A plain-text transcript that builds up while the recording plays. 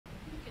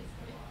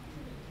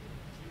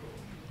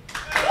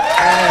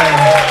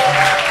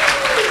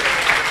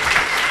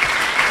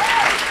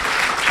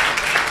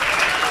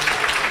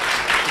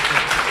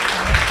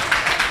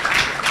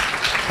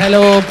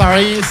Hello,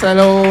 Paris.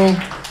 Hello,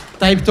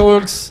 Type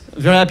Talks.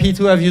 Very happy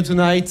to have you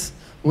tonight.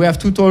 We have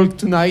two talks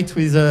tonight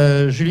with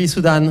Julie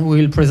Soudan, who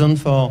will present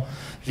for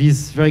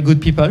these very good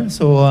people.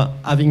 So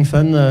having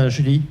fun,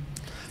 Julie.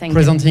 Thank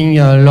presenting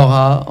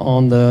Laura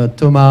and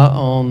Thomas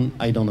and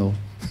I don't know.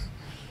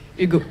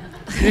 Hugo.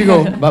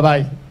 Hugo,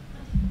 bye-bye.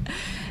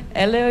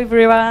 Hello,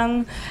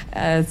 everyone.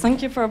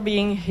 Thank you for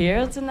being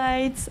here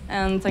tonight.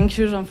 And thank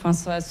you,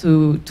 Jean-François,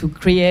 to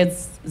create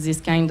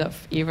this kind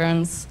of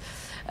events.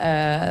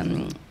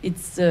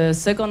 It's the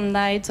second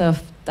night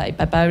of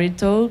TypeParis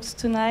talks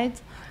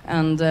tonight.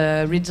 And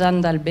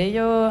Rijan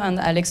Dalbello and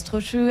Alex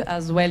Trochu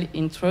as well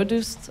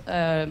introduced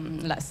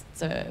last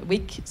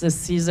week the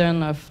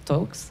season of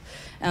talks.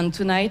 And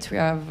tonight we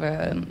have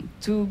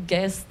two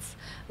guests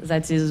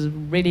that is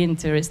really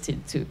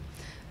interested too.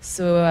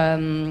 So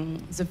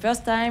the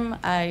first time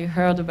I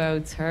heard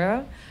about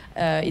her,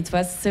 it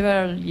was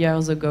several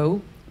years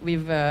ago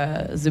with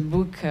the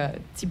book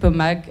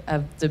TypoMag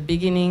at the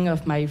beginning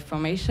of my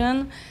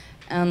formation.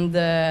 And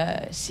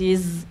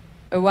she's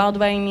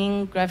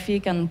award-winning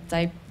graphic and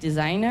type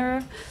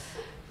designer.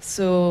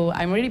 So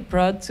I'm really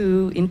proud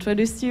to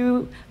introduce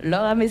you,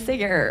 Laura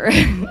Meseguer.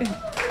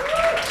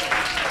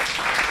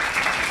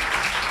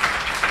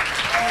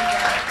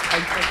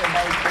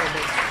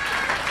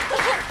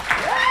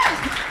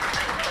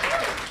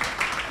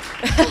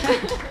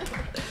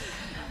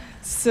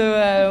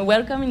 So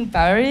welcome in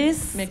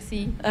Paris.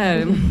 Merci.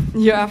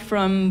 You are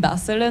from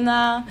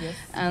Barcelona, yes.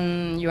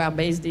 And you are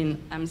based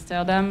in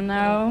Amsterdam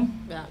now.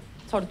 Yeah,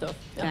 sort of.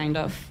 Yeah. Kind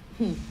of.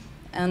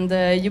 And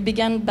you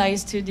began by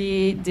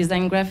study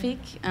design graphic,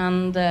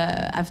 and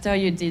after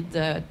you did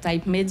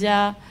type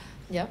media.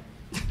 Yeah.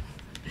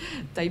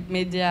 Type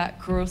media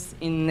course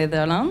in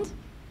Netherlands.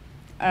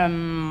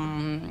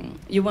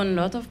 You won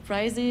a lot of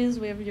prizes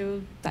with your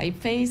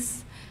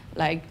typeface,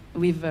 like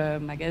with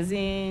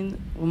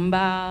magazine,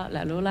 Umba,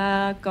 La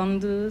Lola,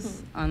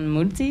 Condus, and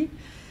Multi,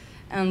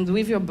 and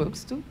with your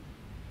books too.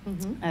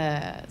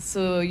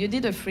 So you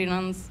did a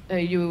freelance.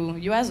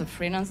 You as a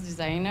freelance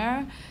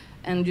designer,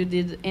 and you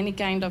did any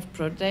kind of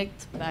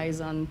project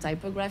based on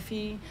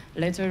typography,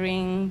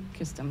 lettering,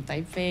 custom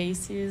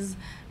typefaces,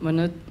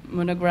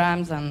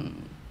 monograms, and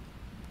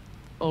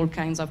all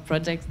kinds of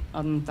projects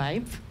on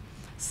type.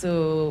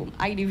 So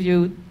I leave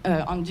you,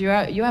 and you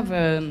have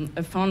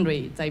a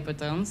foundry,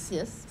 Typotons.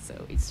 Yes. So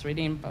it's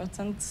really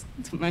important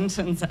to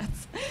mention that.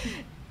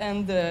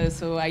 And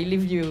so I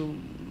leave you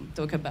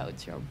talk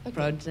about your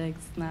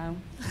projects now.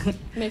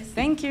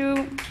 Thank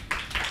you.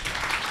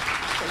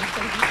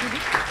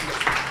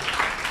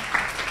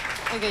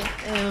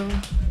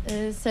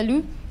 Okay.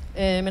 Salut.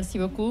 Merci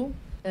beaucoup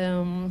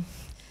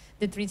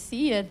d'être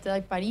ici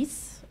à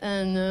Paris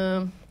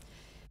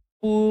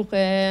pour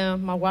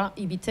m'avoir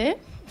invité.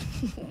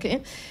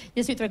 Okay.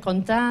 Je suis très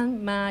contente,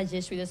 mais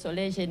je suis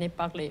désolée, je n'ai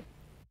parlé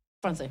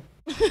français.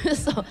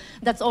 So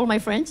that's all my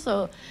French,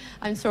 so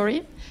I'm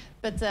sorry.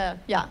 But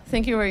yeah,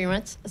 thank you very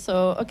much.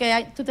 So,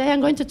 okay, today I'm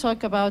going to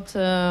talk about,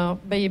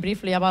 very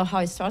briefly, about how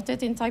I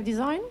started in type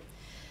design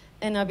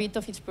and a bit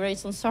of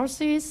inspiration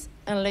sources.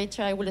 And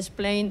later I will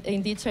explain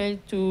in detail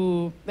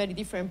to very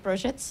different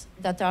projects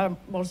that are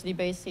mostly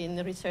based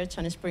in research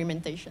and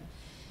experimentation.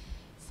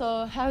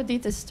 So how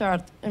did it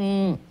start?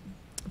 I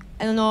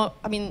don't know,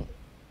 I mean,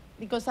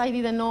 because I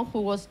didn't know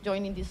who was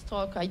joining this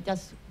talk, I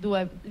just do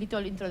a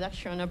little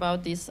introduction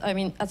about this. I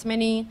mean, as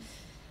many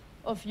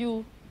of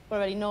you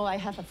probably know, I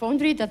have a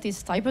foundry that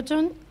is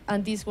Typoton,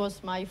 and this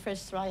was my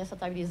first try as a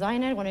type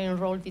designer when I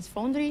enrolled this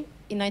foundry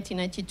in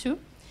 1992.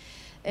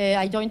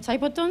 I joined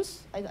Typotons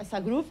as a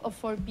group of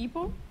 4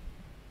 people.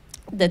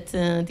 That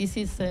this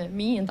is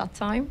me in that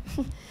time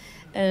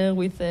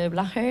with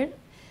black hair.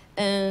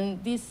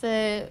 And this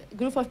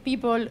group of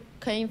people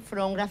came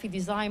from graphic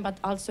design, but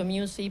also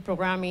music,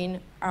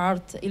 programming,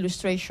 art,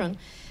 illustration.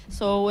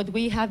 So what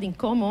we had in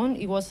common,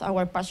 it was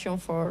our passion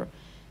for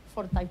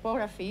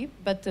typography,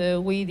 but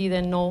we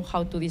didn't know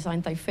how to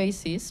design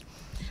typefaces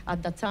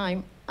at that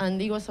time. And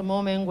it was a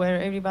moment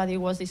where everybody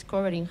was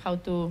discovering how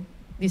to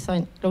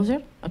design,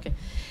 closer? Okay.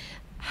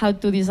 How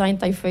to design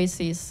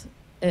typefaces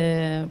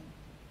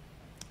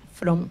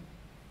from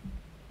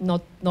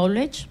not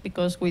knowledge,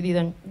 because we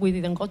didn't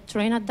got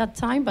trained at that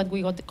time, but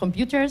we got the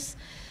computers.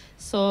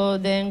 So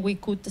then we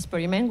could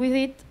experiment with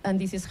it, and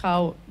this is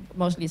how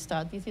mostly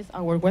start. This is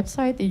our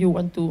website if you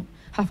want to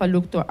have a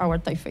look to our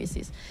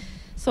typefaces.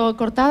 So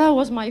Cortada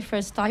was my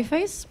first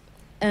typeface,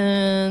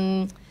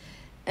 and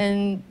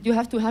you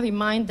have to have in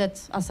mind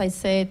that, as I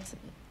said,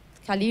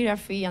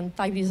 calligraphy and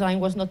type design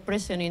was not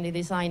present in the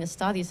design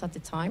studies at the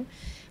time.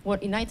 Well,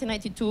 in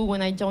 1992,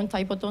 when I joined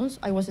Typotons,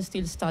 I was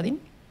still studying.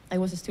 I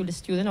was still a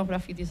student of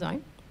graphic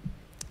design.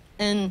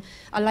 And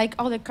unlike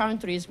other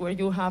countries where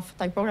you have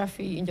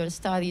typography in your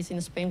studies, in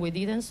Spain we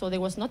didn't, so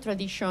there was no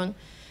tradition.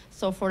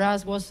 So for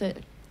us was a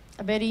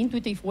very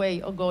intuitive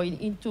way of going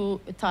into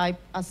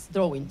type as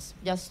drawings.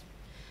 Just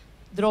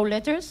draw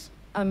letters,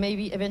 and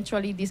maybe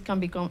eventually this can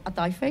become a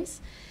typeface.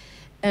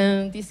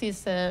 And this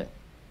is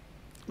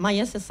my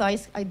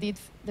exercise, I did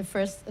the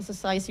first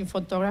exercise in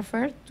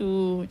photographer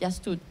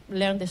just to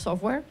learn the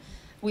software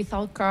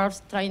without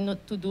curves, trying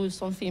not to do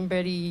something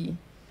very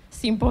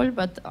simple,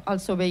 but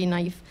also very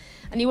naive.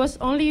 And it was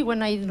only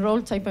when I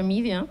enrolled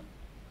TypeMedia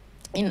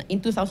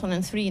in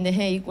 2003 in The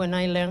Hague when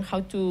I learned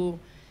how to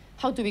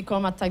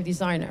become a type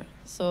designer.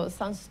 So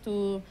thanks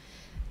to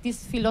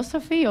this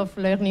philosophy of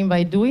learning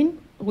by doing,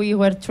 we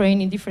were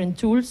trained in different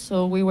tools.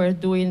 So we were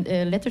doing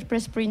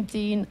letterpress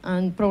printing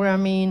and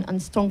programming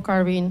and stone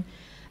carving.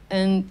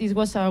 And this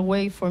was a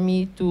way for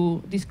me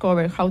to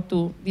discover how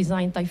to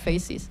design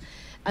typefaces.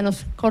 And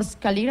of course,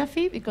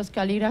 calligraphy, because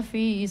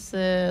calligraphy is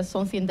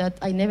something that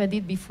I never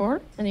did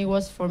before, and it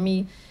was for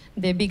me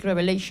the big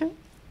revelation.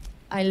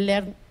 I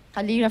learned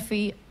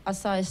calligraphy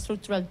as a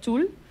structural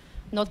tool,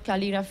 not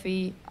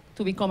calligraphy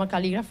to become a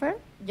calligrapher,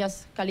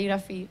 just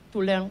calligraphy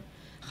to learn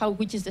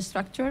which is the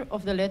structure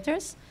of the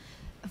letters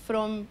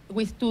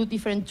with two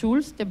different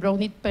tools, the broad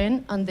nib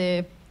pen and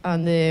the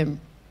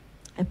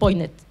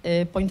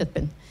pointed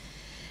pen.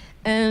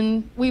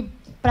 And we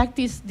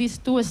practice these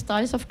two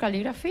styles of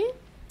calligraphy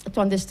to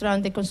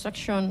understand the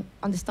constructions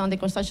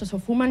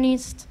of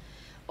humanists,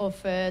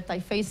 of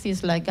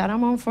typefaces like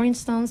Garamond, for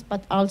instance,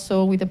 but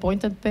also with the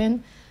pointed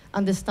pen,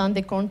 understand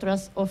the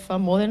contrast of a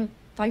modern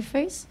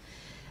typeface.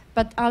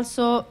 But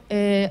also,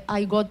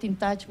 I got in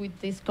touch with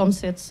these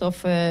concepts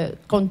of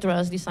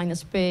contrast, design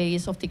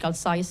space, optical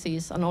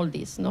sizes, and all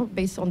this,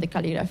 based on the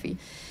calligraphy.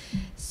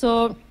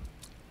 So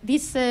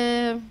this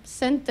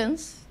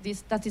sentence,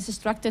 that is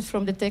extracted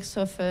from the text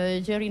of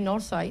Jerry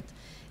Northside,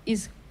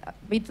 is a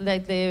bit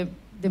like the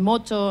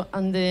motto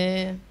and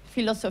the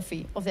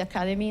philosophy of the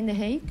Academy in The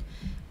Hague,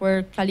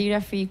 where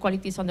calligraphy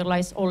qualities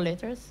underlies all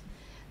letters.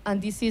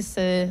 And this is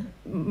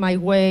my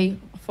way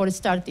for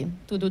starting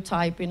to do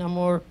type in a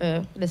more,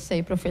 let's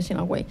say,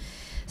 professional way.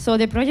 So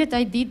the project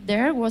I did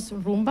there was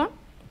Rumba.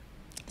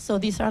 So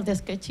these are the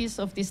sketches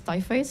of this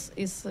typeface.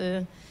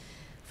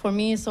 For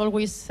me, it's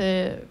always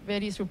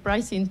very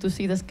surprising to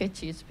see the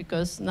sketches,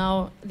 because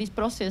now this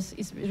process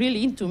is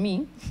really into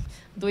me,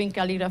 doing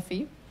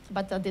calligraphy.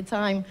 But at the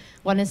time,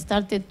 when I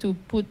started to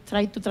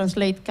try to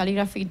translate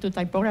calligraphy into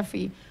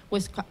typography,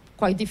 was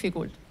quite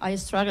difficult. I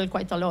struggled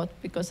quite a lot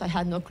because I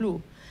had no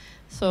clue.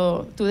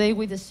 So today,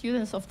 with the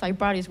students of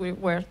TypeParis, we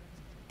were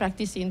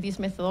practicing this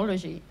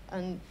methodology,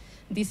 and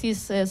this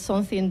is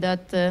something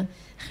that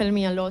helped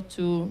me a lot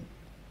to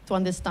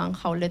understand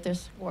how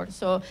letters work.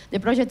 So the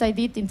project I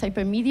did in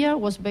TypeMedia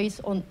was based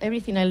on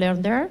everything I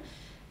learned there,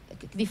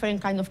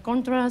 different kind of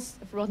contrast,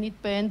 broad nib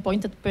pen,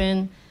 pointed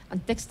pen,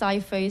 and text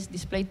typeface,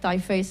 display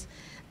typeface.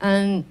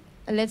 And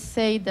let's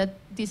say that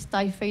this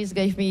typeface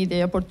gave me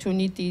the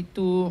opportunity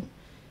to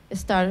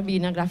start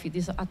being a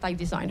type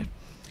designer.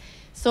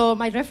 So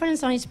my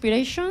reference and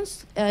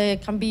inspirations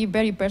can be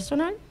very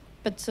personal,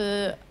 but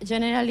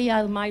generally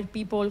I admire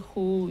people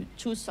who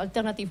choose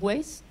alternative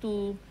ways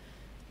to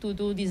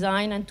do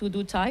design and to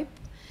do type.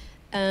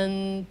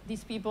 And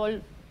these people,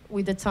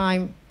 with the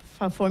time,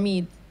 for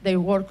me, their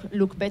work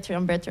look better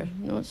and better.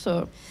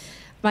 So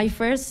my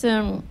first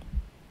person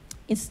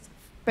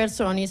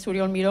is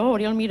Oriol Miró.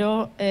 Oriol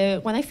Miró,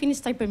 when I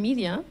finished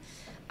TypeMedia,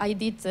 I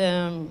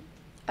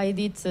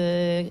did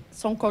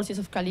some courses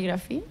of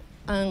calligraphy,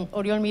 and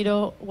Oriol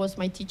Miró was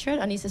my teacher,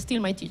 and he's still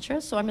my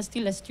teacher, so I'm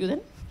still a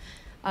student.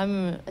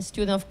 I'm a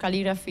student of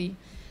calligraphy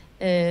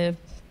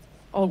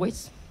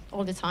always,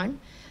 all the time.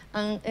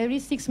 And every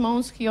 6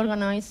 months, he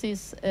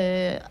organizes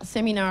a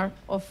seminar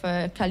of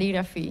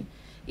calligraphy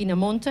in a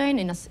mountain,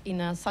 in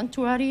a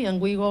sanctuary,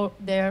 and we go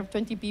there,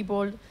 20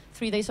 people,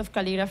 3 days of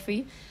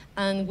calligraphy,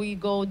 and we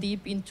go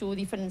deep into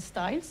different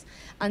styles.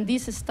 And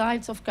these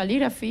styles of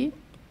calligraphy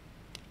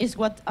is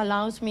what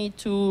allows me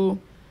to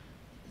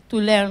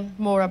learn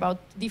more about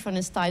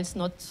different styles,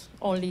 not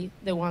only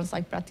the ones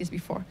I practiced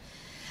before.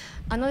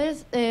 Another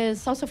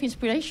source of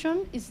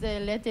inspiration is the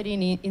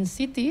lettering in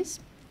cities.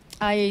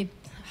 I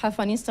have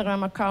an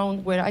Instagram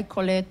account where I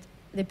collect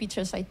the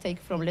pictures I take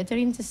from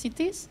lettering in the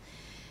cities.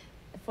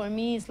 For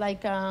me, it's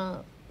like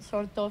a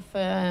sort of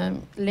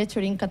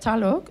lettering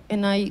catalog,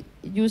 and I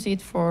use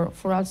it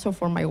also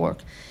for my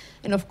work.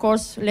 And of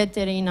course,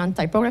 lettering and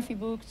typography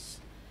books,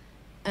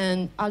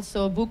 and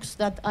also books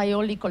that I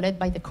only collect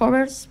by the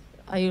covers.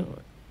 I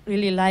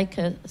really like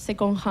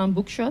second-hand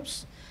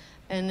bookshops,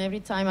 and every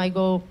time I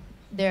go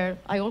there,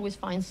 I always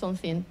find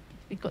something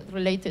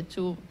related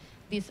to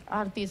these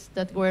artists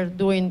that were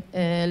doing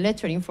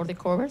lettering for the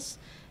covers,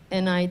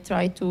 and I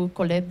try to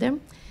collect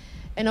them.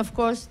 And of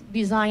course,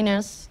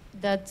 designers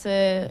that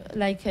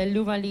like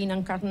Louvaline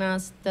and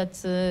Carnas, that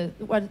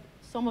were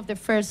some of the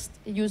first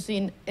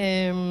using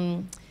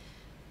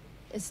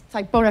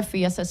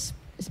typography as a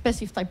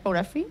specific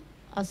typography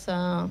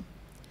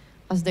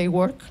as their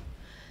work.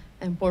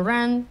 And Paul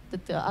Rand,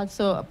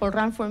 Paul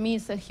Rand for me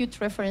is a huge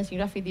reference in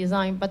graphic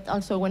design, but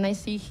also when I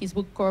see his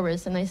book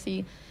covers and I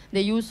see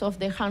the use of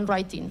the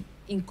handwriting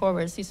in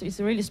covers, it's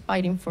really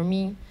inspiring for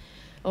me.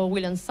 Or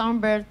William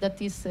Sandberg,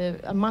 that is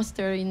a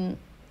master in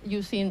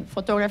using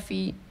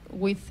photography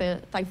with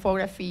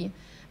typography,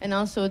 and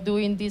also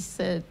doing this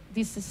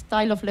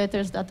style of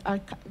letters that are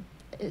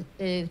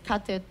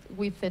cut it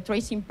with a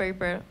tracing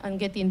paper and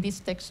getting this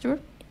texture.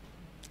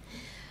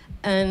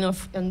 And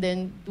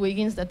then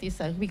Wiggins, that is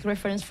a big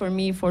reference for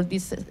me for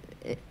this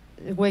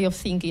way of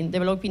thinking,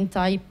 developing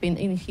type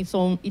in his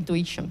own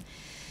intuition.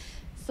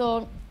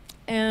 So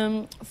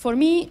for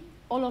me,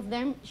 all of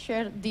them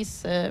share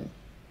this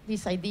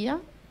idea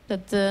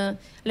that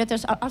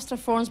letters are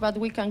abstract forms, but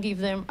we can give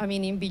them a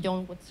meaning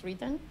beyond what's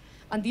written.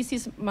 And this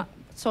is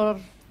sort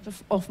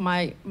of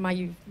my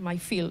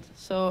field.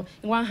 So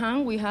in one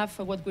hand, we have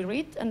what we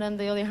read, and on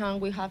the other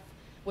hand, we have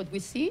what we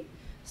see.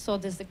 So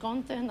there's the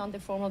content and the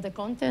form of the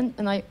content,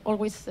 and I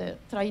always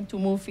try to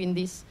move in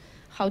this,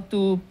 how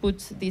to put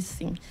this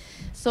thing.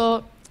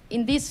 So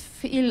in this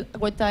field,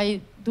 what I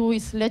do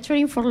is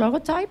lettering for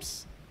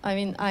logotypes. I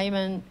mean,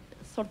 I'm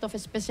sort of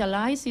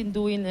specialized in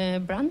doing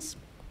brands,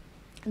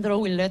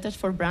 drawing letters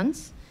for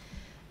brands.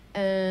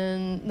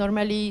 And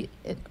normally,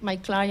 my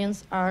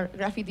clients are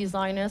graphic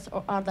designers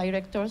or art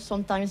directors,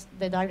 sometimes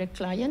the direct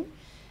client,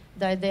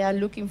 that they are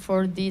looking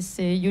for this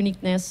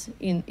uniqueness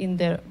in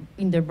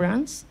their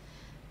brands.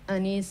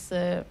 And it's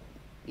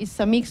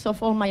a mix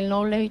of all my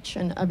knowledge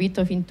and a bit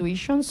of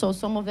intuition. So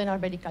some of them are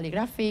very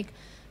calligraphic,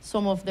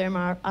 some of them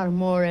are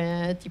more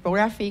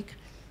typographic,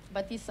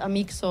 but it's a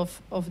mix of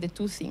the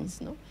two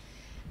things. No?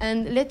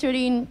 And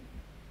lettering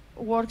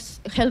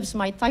helps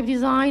my type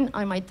design,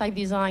 and my type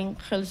design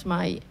helps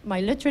my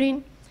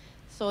lettering.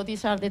 So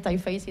these are the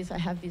typefaces I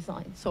have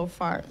designed so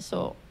far.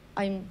 So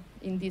I'm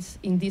in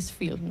this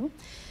field. No?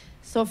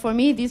 So for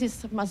me, this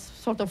is my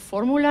sort of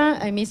formula.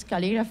 I mix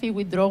calligraphy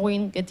with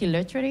drawing, getting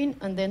lettering,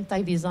 and then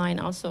type design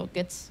also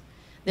gets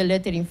the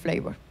lettering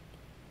flavor.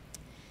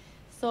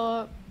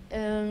 So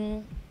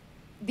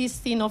this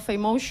thing of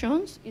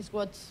emotions is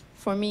what,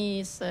 for me,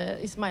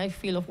 is my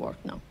field of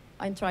work now.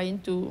 I'm trying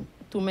to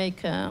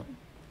make a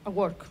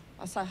work,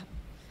 as a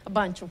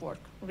bunch of work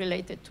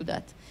related to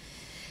that.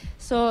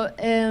 So,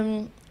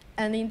 and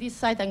in this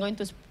site, I'm going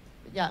to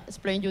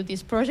explain you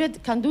this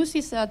project. Candus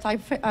is a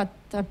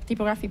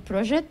typography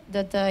project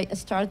that I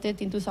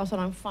started in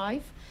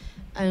 2005,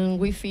 and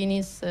we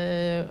finished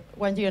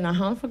 1.5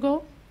 years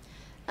ago.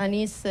 And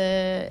it's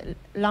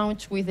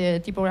launched with the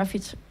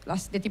typographies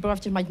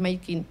might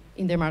make in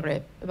the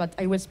Maghreb, but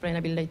I will explain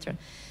a bit later.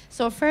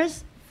 So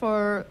first,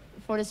 for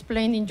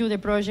explaining you the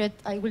project,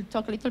 I will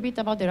talk a little bit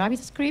about the Arabic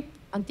script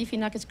and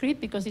Tifinagh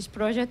script, because this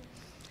project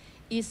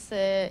is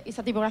a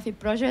typographic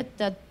project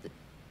that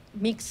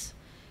mixes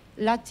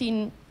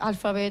Latin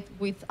alphabet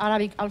with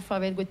Arabic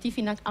alphabet with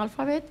Tifinagh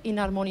alphabet in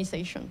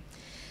harmonization.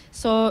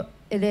 So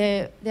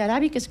the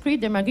Arabic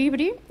script, the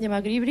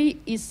Maghribi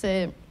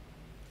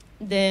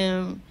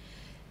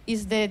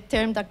is the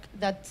term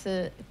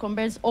that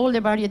converts all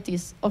the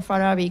varieties of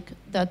Arabic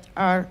that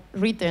are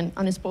written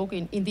and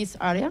spoken in this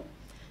area.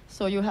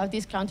 So you have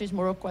these countries,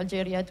 Morocco,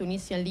 Algeria,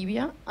 Tunisia, and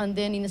Libya, and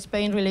then in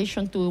Spain, in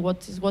relation to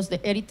what was the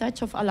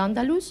heritage of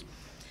Al-Andalus.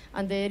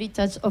 And the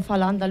heritage of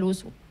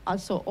Al-Andalus,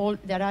 also all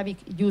the Arabic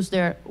used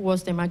there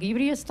was the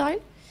Maghribi style.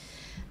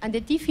 And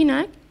the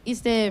Tifinagh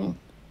is the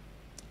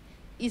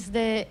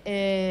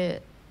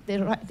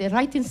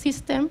writing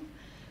system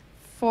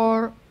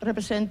for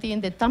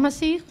representing the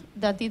Tamazight,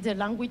 that is the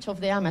language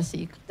of the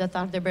Amazigh, that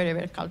are the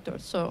Berber culture.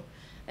 So,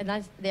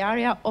 and the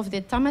area of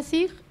the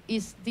Tamazight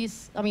is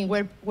this, I mean,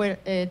 where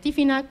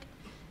Tifinagh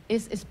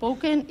is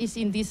spoken is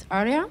in this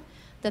area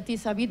that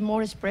is a bit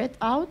more spread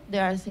out.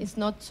 It's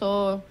not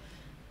so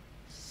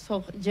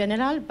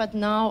general, but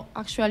now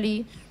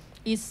actually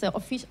is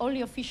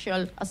only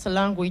official as a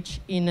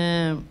language in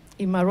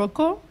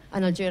Morocco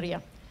and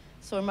Algeria.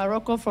 So in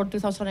Morocco for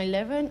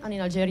 2011 and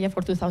in Algeria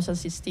for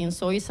 2016.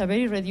 So it's a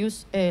very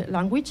reduced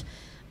language,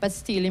 but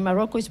still in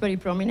Morocco it's very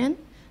prominent.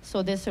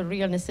 So there's a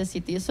real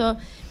necessity. So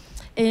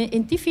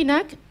in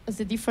Tifinagh, as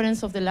the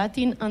difference of the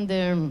Latin and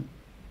the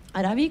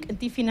Arabic, in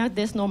Tifinagh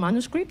there's no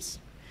manuscripts.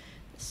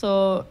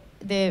 So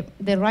the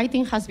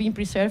writing has been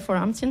preserved for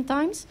ancient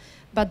times,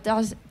 but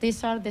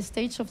these are the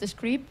stage of the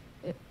script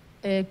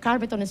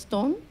carved on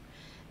stone,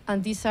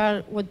 and these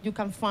are what you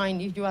can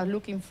find if you are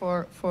looking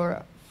for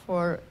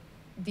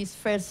these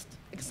first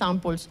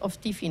examples of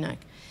Tifinagh.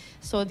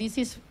 So this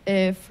is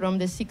from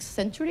the 6th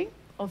century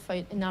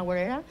in our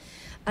era,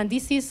 and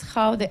this is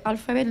how the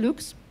alphabet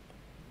looks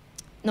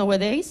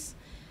nowadays.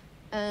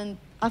 And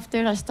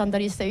after a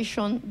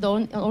standardization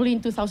done only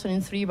in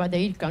 2003 by the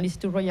IRCAM,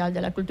 Institut Royal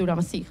de la Cultura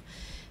Amazigh.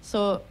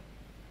 So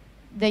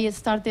they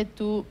started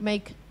to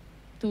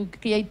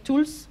create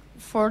tools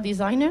for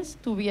designers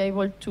to be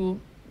able to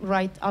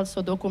write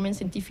also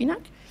documents in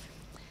Tifinagh.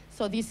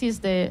 So this is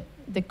the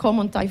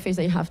common typeface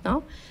they have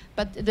now.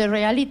 But the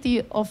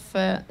reality of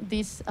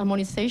this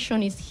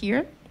harmonization is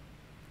here.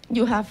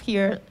 You have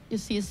here, you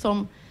see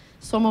some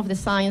of the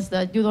signs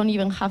that you don't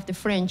even have the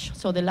French,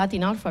 so the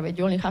Latin alphabet,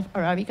 you only have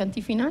Arabic and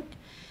Tifinagh.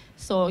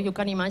 So you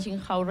can imagine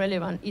how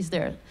relevant is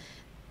there.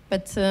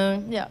 But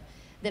yeah,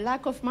 the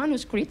lack of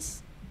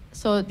manuscripts.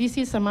 So this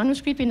is a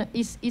manuscript,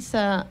 is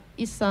a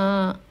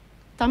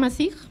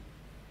Tamazight,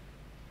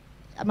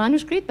 a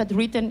manuscript, but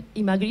written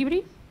in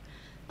Maghribi.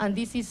 And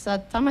this is a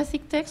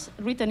Tamazight text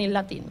written in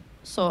Latin.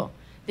 So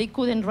they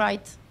couldn't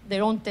write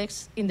their own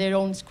text in their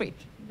own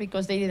script,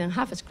 because they didn't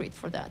have a script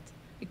for that,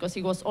 because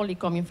it was only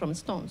coming from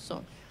stone.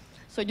 So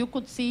you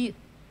could see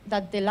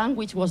that the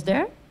language was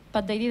there,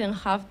 but they didn't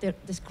have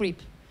the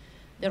script,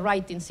 the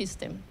writing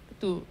system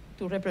to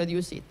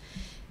reproduce it.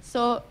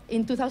 So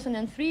in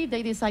 2003,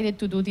 they decided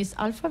to do this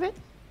alphabet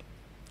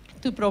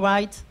to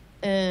provide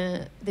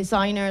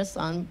designers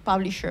and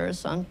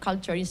publishers and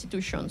culture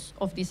institutions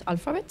of this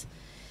alphabet.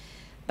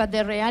 But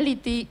the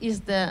reality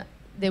is the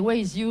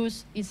way it's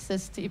used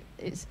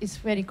is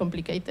very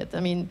complicated. I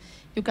mean,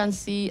 you can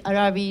see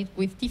Arabic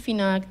with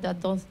Tifinagh that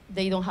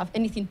they don't have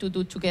anything to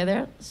do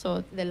together.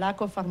 So the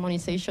lack of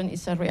harmonization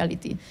is a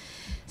reality.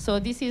 So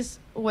this is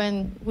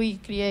when we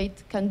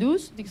create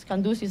Candus. This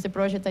Candus is the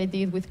project I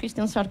did with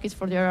Christian Sarkis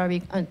for the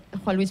Arabic and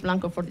Juan Luis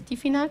Blanco for the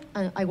Tifinagh,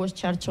 and I was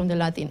charged on the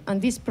Latin.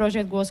 And this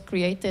project was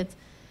created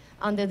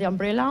under the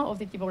umbrella of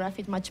the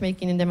Typographic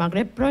Matchmaking in the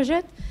Maghreb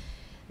project,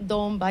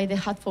 done by the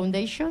Hague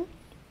Foundation,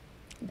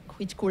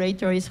 which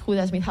curator is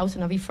Huda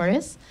Smithhausen Aviv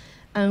Fares.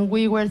 And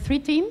we were 3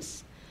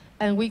 teams,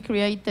 and we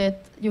created,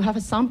 you have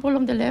a sample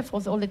on the left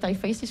of all the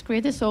typefaces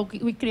created. So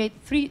we create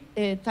 3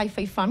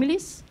 typeface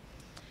families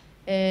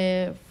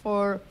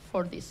for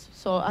this.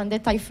 So, and the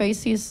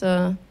typefaces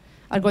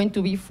are going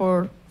to be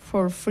for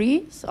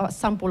free, so a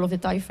sample of the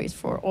typeface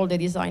for all the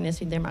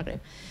designers in the Maghreb.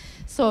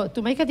 So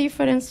to make a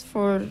difference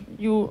for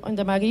you on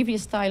the Maghribi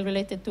style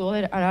related to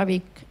other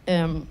Arabic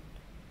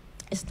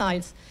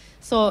styles.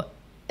 So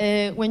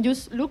when you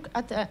look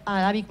at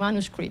Arabic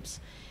manuscripts,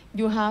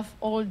 you have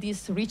all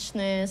this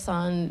richness,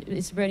 and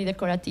it's very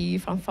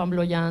decorative and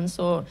flamboyant,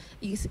 so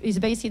it's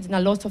based in a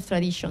lot of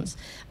traditions.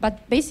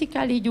 But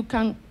basically, you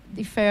can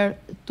differ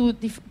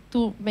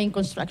two main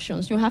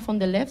constructions. You have on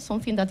the left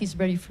something that is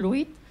very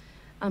fluid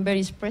and very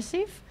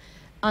expressive,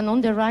 and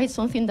on the right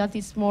something that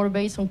is more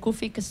based on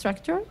Kufic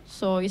structure,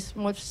 so it's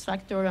more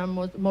structured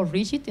and more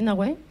rigid in a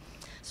way.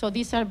 So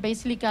these are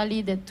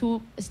basically the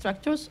 2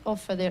 structures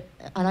of the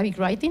Arabic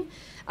writing.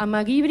 And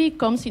Maghibri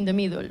comes in the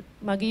middle.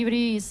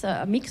 Maghibri is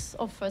a mix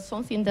of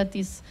something that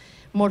is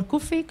more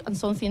Kufic and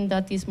something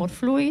that is more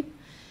fluid.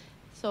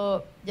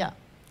 So, yeah.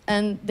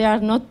 And there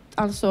are not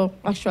also,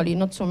 actually,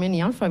 not so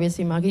many alphabets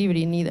in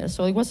Maghibri neither.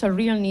 So it was a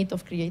real need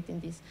of creating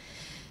this.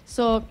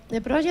 So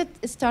the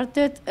project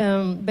started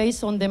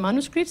based on the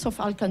manuscripts of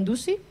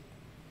Al-Kandusi.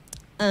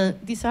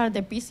 These are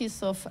the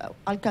pieces of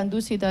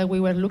Al-Kandusi that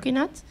we were looking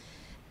at.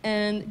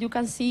 And you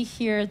can see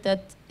here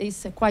that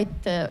it's quite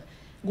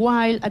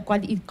wild and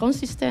quite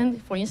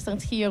inconsistent. For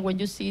instance, here, when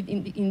you see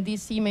in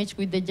this image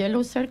with the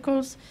yellow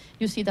circles,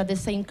 you see that the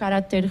same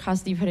character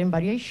has different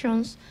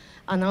variations.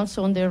 And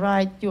also on the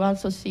right, you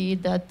also see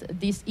that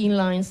these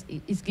inlines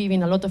is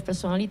giving a lot of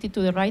personality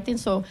to the writing.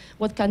 So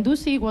what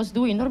Kandusi was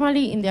doing,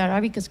 normally in the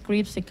Arabic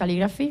scripts, the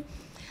calligraphy,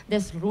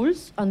 there's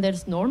rules and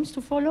there's norms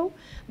to follow.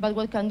 But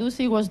what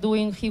Kandusi was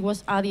doing, he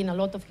was adding a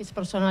lot of his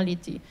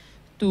personality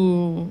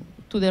to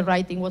the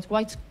writing, was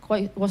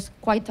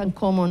quite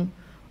uncommon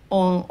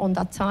on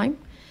that time.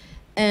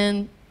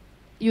 And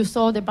you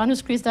saw the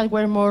manuscripts that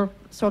were more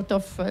sort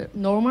of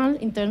normal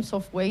in terms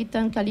of weight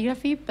and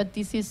calligraphy, but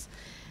this is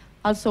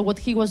also what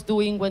he was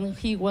doing when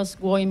he was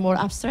going more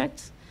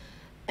abstract.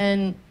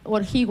 And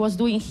what he was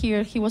doing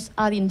here, he was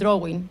adding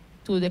drawing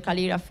to the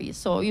calligraphy.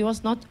 So he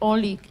was not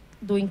only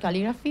doing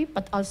calligraphy,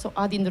 but also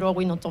adding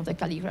drawing on top of the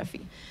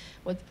calligraphy.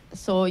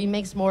 So it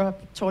makes more a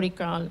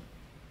pictorial,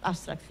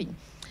 abstract thing.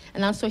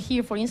 And also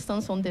here, for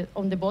instance, on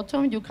the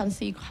bottom, you can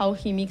see how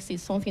he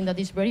mixes something that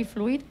is very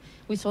fluid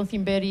with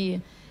something very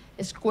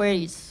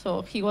squarish.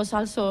 So he was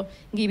also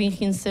giving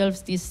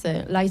himself these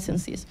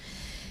licenses.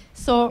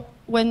 So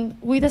when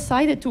we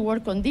decided to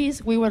work on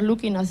this, we were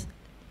looking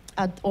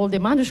at all the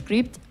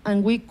manuscript,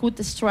 and we could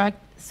extract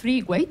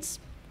 3 weights,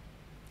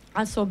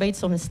 also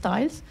based on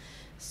styles.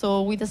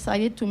 So we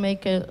decided to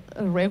make a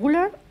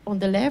regular on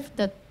the left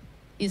that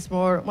is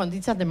more, well,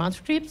 these are the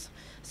manuscripts.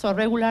 So a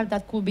regular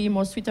that could be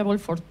more suitable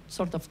for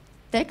sort of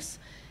text.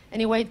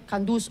 Anyway,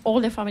 Candus,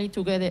 all the family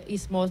together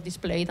is more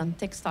displayed on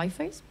text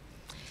typeface.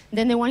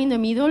 Then the one in the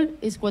middle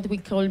is what we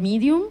call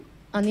medium,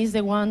 and is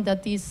the one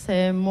that is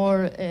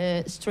more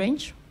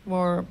strange,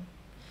 more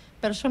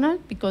personal,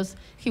 because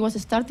he was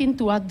starting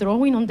to add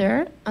drawing on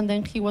there, and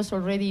then he was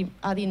already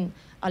adding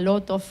a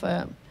lot of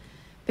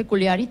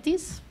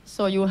peculiarities.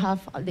 So you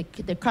have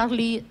the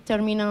curly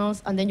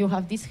terminals, and then you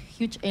have this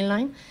huge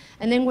inline.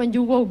 And then when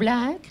you go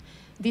black,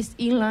 this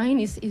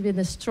inline is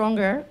even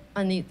stronger,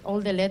 and all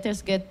the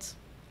letters get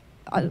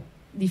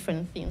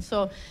different things.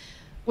 So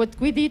what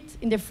we did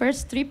in the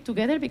first trip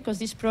together, because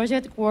this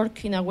project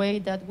worked in a way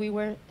that we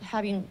were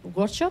having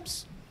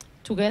workshops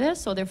together.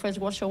 So the first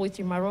workshop was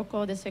in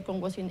Morocco, the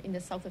second was in the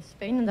south of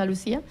Spain,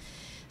 Andalusia.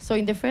 So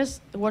in the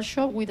first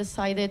workshop, we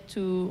decided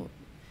to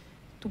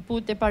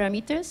put the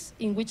parameters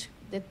in which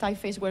the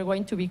typeface were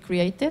going to be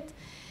created.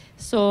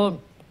 So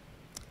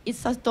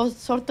it's a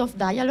sort of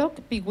dialogue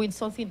between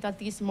something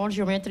that is more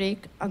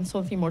geometric and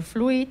something more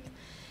fluid.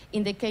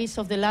 In the case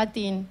of the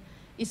Latin,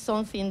 it's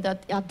something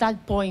that at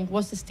that point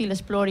was still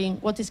exploring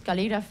what is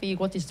calligraphy,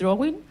 what is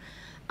drawing.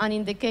 And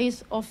in the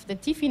case of the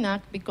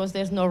Tifinagh, because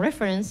there's no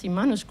reference in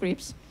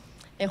manuscripts,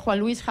 Juan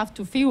Luis have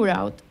to figure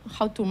out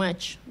how to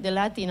match the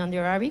Latin and the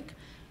Arabic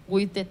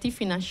with the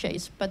Tifina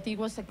shades. But it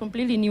was a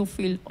completely new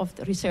field of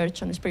the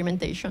research and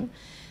experimentation,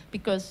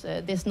 because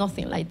there's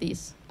nothing like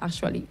this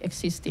actually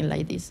existing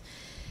like this.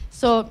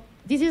 So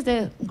this is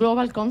the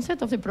global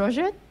concept of the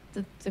project.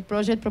 The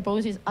project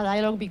proposes a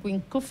dialogue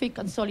between Kufic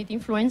and solid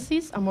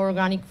influences and more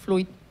organic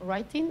fluid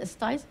writing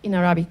styles in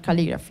Arabic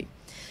calligraphy.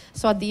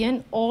 So at the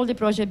end, all the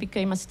project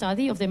became a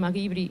study of the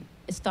Maghibri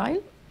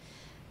style,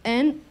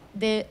 and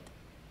the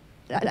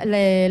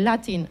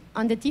Latin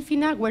and the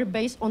Tifina were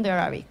based on the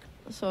Arabic.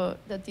 So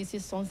that this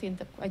is something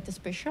that quite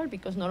special,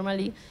 because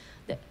normally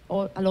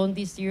along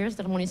these years,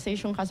 the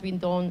harmonization has been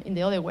done in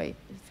the other way,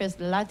 first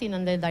the Latin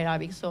and then the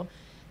Arabic. So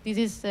this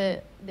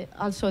is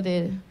also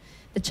the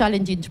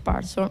challenging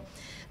part. So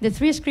the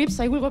three scripts,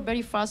 I will go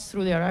very fast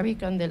through the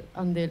Arabic and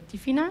the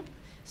Tifina.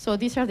 So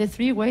these are the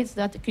three ways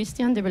that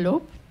Christian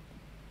developed.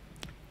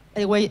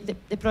 The way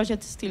the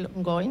project is still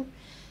ongoing.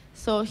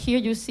 So here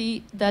you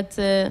see that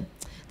the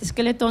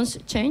skeletons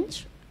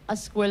change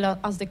as well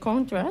as the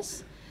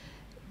contrast,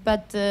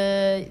 but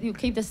you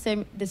keep the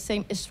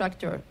same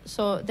structure.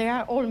 So they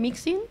are all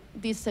mixing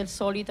these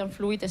solid and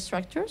fluid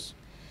structures.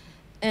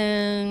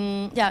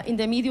 And yeah, in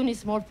the medium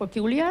is more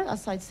peculiar,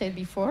 as I said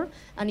before,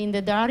 and in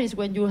the dark is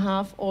when you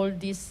have all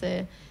this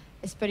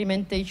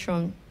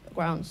experimentation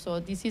ground. So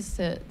this is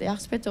the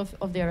aspect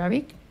of the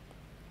Arabic.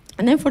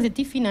 And then for the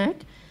Tifina,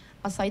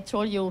 as I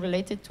told you,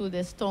 related to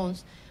the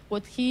stones,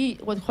 what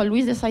Juan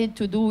Luis decided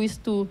to do is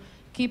to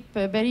keep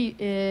very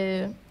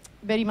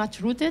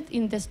much rooted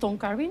in the stone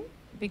carving,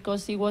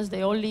 because it was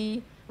the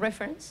only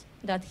reference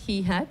that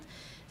he had.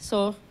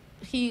 So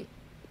he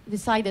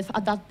decided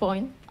at that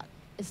point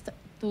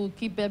to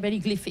keep a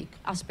very glyphic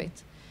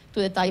aspect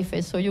to the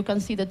typeface. So you can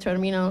see the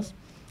terminals,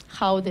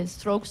 how the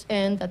strokes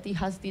end, that it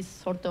has this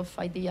sort of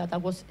idea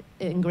that was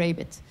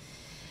engraved.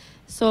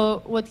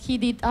 So what he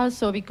did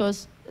also,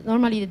 because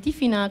normally the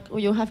Tifina,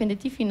 what you have in the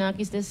Tifina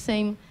is the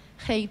same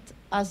height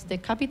as the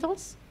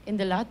capitals in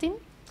the Latin,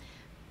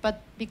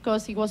 but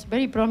because he was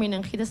very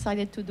prominent, he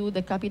decided to do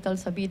the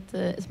capitals a bit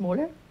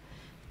smaller,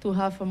 to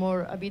have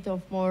a bit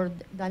of more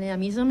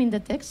dynamism in the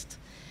text.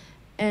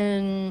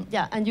 And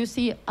yeah, and you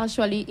see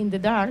actually in the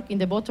dark, in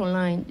the bottom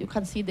line, you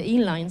can see the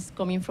inlines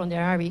coming from the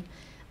Arabic,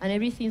 and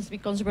everything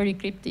becomes very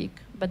cryptic,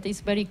 but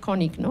it's very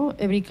conic, no?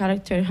 Every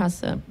character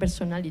has a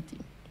personality.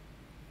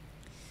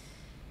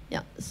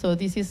 Yeah, so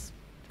this is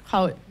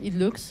how it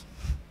looks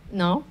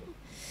now.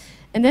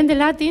 And then the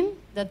Latin,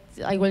 that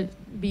I will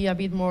be a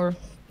bit more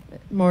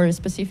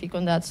specific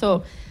on that.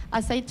 So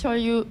as I told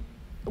you,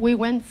 we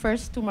went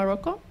first to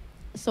Morocco.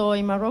 So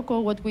in Morocco,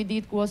 what we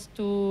did was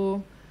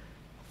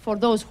for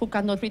those who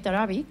cannot read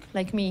Arabic,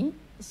 like me,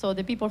 so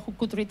the people who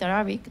could read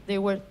Arabic, they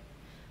were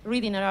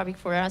reading Arabic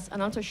for us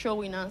and also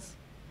showing us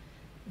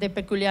the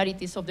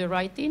peculiarities of the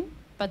writing,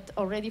 but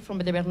already from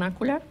the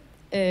vernacular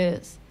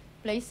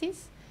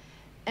places.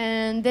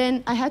 And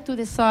then I had to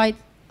decide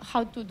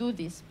how to do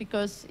this,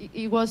 because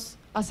it was,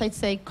 as I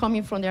say,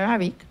 coming from the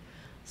Arabic.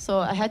 So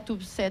I had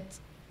to set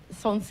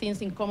some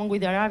things in common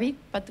with the Arabic,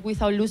 but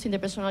without losing the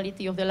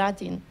personality of the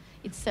Latin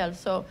itself.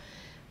 So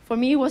for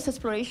me, it was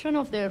exploration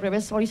of the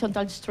reverse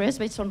horizontal stress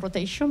based on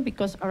rotation,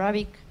 because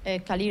Arabic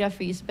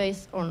calligraphy is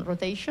based on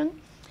rotation,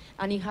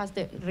 and it has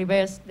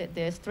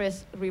the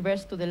stress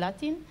reversed to the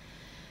Latin.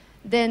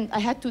 Then I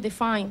had to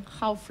define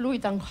how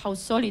fluid and how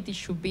solid it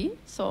should be,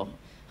 so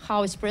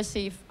how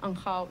expressive and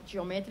how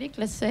geometric,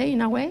 let's say,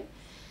 in a way.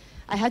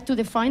 I had to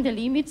define the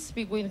limits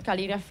between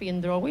calligraphy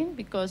and drawing,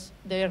 because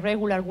the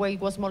regular way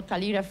was more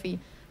calligraphy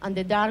and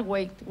the dark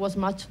way was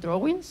much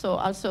drawing. So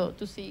also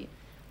to see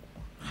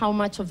how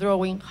much of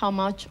drawing, how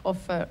much of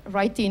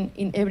writing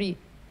in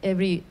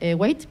every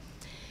weight.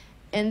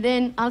 And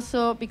then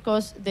also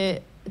because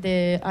the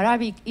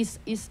Arabic is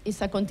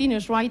a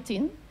continuous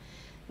writing,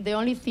 the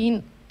only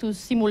thing to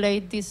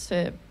simulate this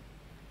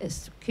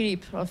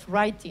script of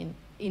writing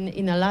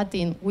in a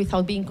Latin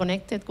without being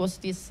connected was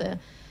this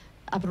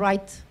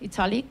upright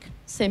italic,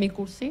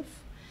 semi-cursive,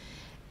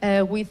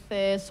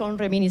 with some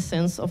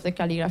reminiscence of the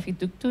calligraphy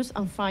ductus.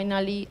 And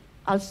finally,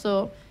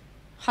 also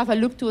have a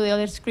look to the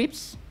other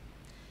scripts.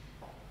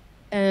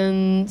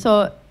 And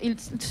so it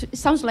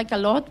sounds like a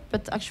lot,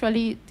 but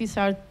actually these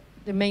are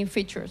the main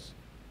features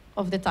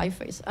of the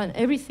typeface. And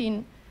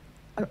everything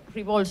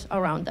revolves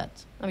around that.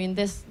 I mean,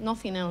 there's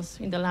nothing else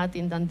in the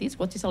Latin than this,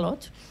 what is a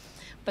lot,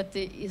 but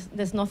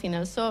there's nothing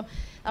else. So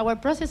our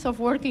process of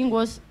working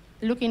was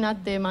looking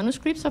at the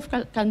manuscripts of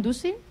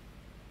Candusi,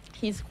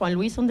 he's Juan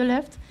Luis on the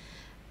left,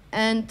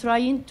 and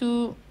trying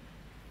to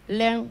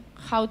learn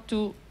how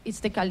is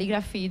the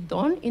calligraphy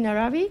done in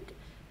Arabic,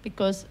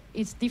 because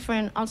it's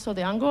different. Also,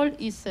 the angle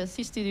is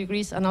 60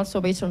 degrees and also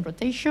based on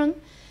rotation.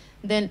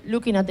 Then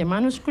looking at the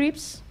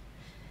manuscripts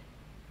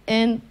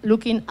and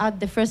looking at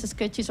the first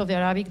sketches of the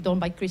Arabic done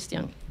by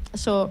Christian.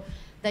 So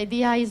the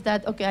idea is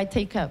that, okay, I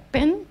take a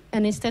pen,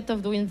 and instead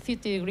of doing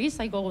 30 degrees,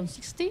 I go on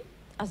 60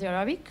 as the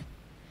Arabic.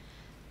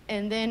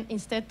 And then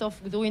instead of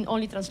doing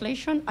only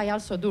translation, I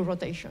also do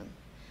rotation.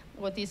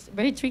 What is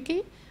very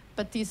tricky,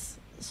 but is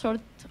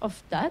sort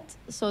of that.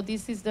 So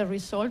this is the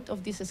result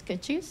of these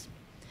sketches.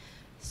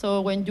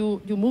 So when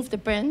you move the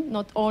pen,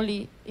 not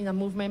only in a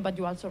movement, but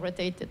you also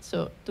rotate it,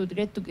 so to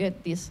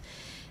get this.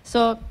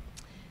 So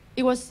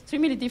it was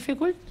extremely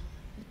difficult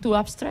to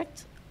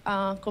abstract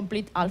a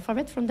complete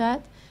alphabet from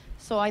that.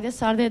 So I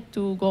decided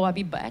to go a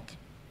bit back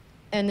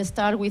and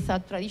start with a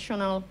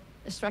traditional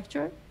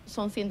structure,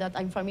 something that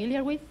I'm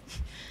familiar with,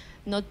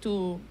 not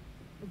to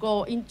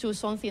go into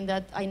something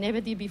that I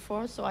never did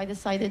before. So I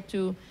decided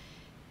to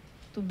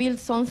build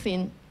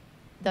something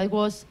that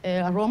was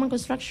a Roman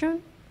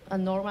construction, a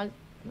normal,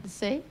 let's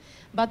say,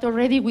 but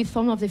already with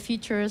some of the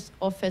features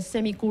of a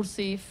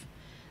semi-cursive,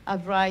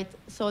 upright.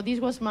 So this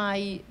was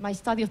my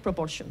study of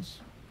proportions,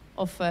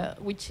 of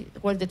which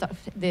were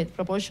the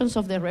proportions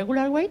of the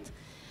regular weight.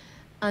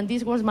 And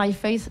this was my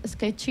face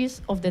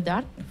sketches of the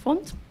dark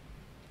font,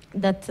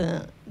 that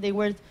they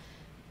were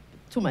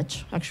too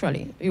much,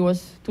 actually. It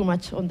was too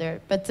much on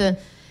there. But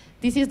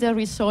this is the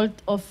result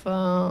of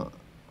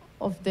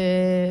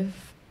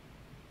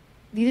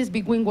this is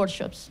between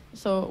workshops.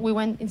 So we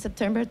went in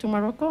September to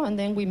Morocco, and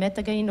then we met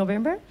again in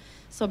November.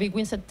 So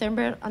between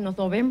September and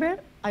November,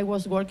 I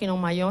was working on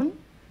my own,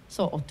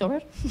 so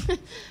October.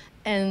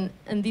 and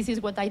this is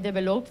what I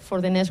developed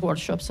for the next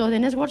workshop. So the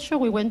next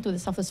workshop, we went to the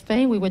south of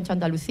Spain, we went to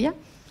Andalusia,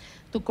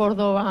 to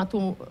Cordoba,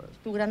 to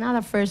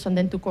Granada first, and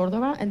then to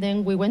Cordoba, and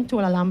then we went to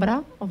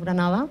Alhambra of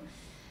Granada,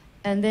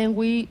 and then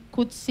we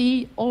could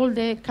see all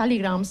the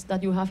calligrams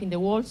that you have in the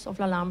walls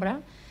of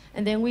Alhambra.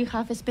 And then we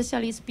have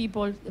specialist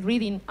people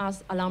reading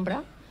us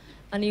Alhambra,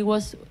 and it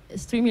was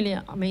extremely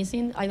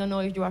amazing. I don't know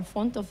if you are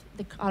fond of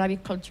the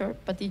Arabic culture,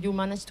 but if you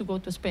manage to go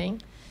to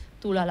Spain,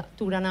 to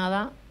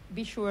Granada,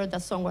 be sure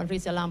that someone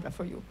reads Alhambra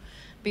for you,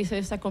 because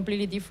it's a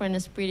completely different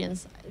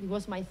experience. It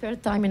was my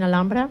third time in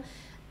Alhambra,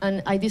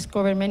 and I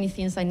discovered many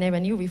things I never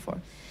knew before.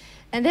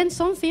 And then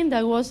something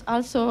that was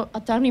also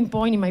a turning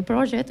point in my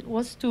project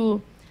was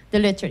the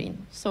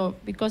lettering. So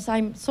because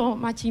I'm so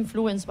much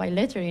influenced by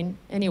lettering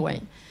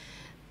anyway,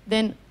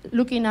 then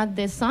looking at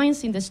the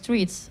signs in the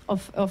streets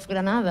of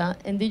Granada,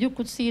 and then you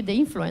could see the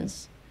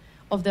influence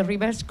of the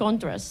reverse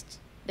contrast,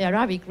 the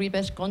Arabic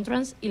reverse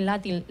contrast in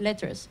Latin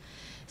letters.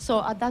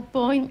 So at that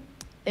point,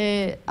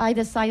 I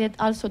decided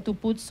also to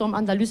put some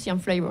Andalusian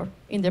flavor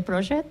in the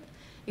project.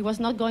 It was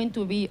not going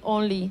to be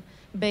only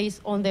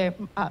based on the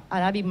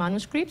Arabic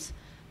manuscripts,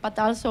 but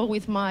also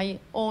with my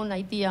own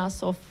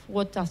ideas of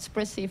what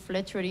expressive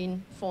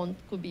lettering font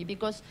could be.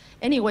 Because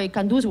anyway,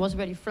 Candus was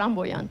very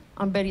flamboyant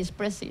and very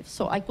expressive,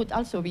 so I could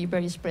also be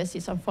very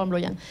expressive and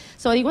flamboyant.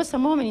 So it was a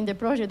moment in the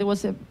project,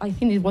 I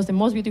think it was the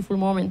most beautiful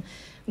moment,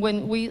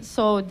 when we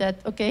saw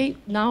that, okay,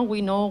 now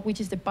we know which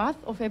is the path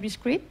of every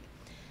script,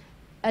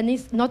 and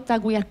it's not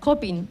that we are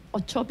copying or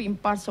chopping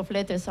parts of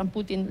letters and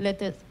putting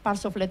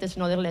parts of letters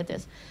in other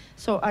letters.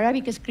 So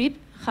Arabic script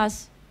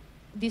has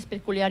these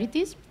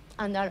peculiarities,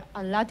 and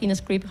a Latin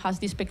script has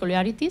these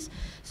peculiarities.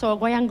 So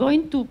I am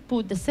going to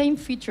put the same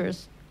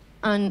features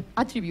and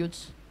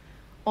attributes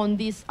on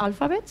these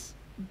alphabets,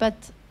 but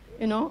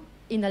in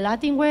a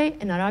Latin way,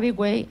 an Arabic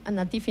way, and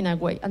a definite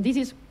way. And this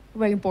is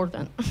very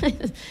important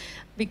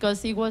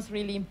because it was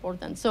really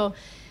important. So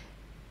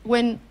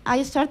when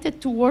I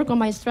started to work on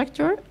my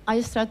structure, I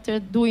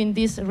started doing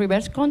this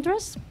reverse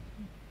contrast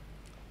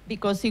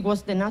because it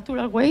was the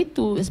natural way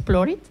to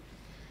explore it.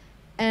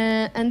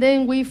 And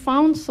then we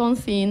found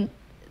something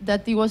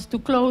that it was to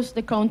close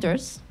the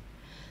counters,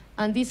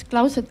 and these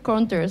closed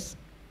counters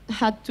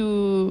had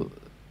to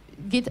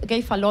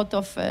gave a lot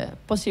of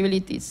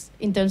possibilities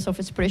in terms of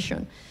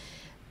expression.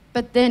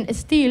 But then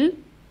still,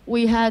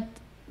 we had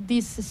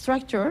this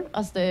structure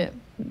as the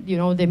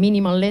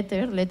minimal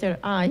letter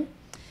I.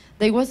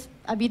 That was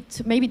a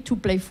bit maybe too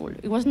playful.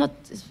 It was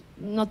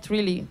not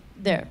really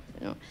there.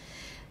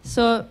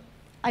 So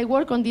I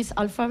worked on this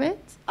alphabet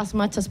as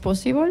much as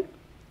possible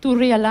to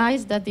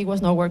realize that it was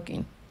not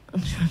working.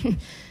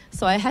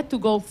 So I had to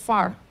go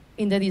far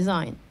in the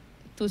design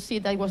to see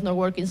that it was not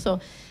working. So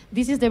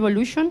this is the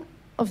evolution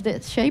of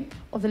the shape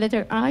of the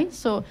letter I.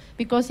 So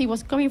because it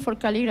was coming for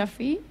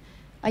calligraphy,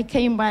 I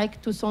came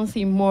back to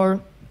something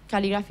more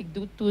calligraphic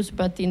ductus,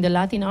 but in the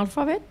Latin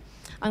alphabet,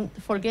 and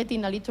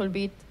forgetting a little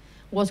bit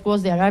what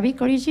was the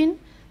Arabic origin,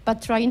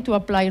 but trying to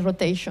apply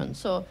rotation.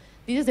 So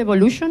this is the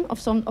evolution of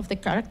some of the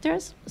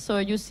characters. So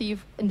you see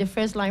in the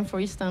first line, for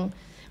instance,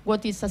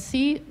 what is a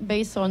C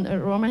based on a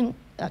Roman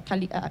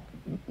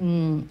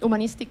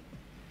humanistic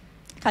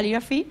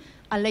calligraphy,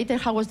 and later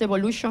how was the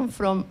evolution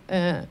from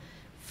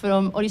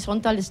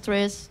horizontal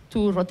stress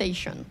to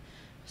rotation.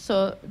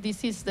 So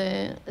this is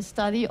the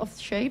study of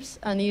shapes,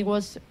 and it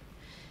was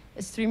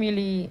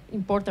extremely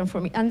important for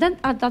me. And then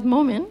at that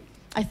moment,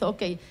 I thought,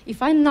 okay, if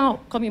I'm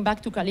now coming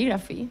back to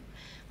calligraphy,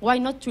 why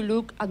not to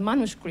look at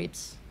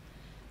manuscripts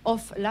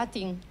of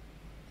Latin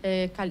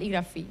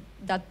calligraphy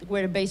that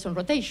were based on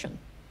rotation?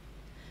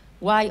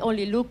 Why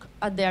only look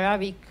at the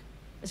Arabic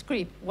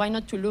script? Why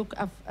not to look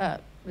at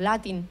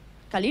Latin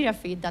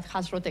calligraphy that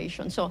has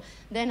rotation? So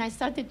then I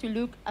started to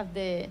look at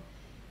the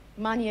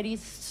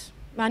Manierist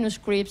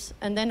manuscripts,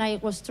 and then I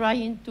was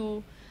trying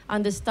to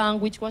understand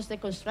which was the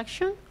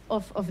construction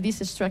of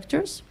these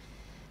structures.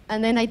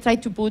 And then I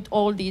tried to put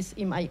all this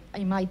in my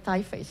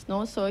typeface.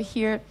 No? So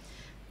here,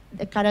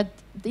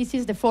 this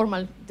is the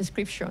formal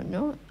description.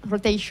 No?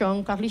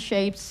 Rotation, curly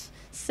shapes,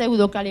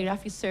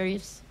 pseudo-calligraphic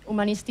serifs,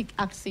 humanistic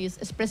axes,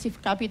 expressive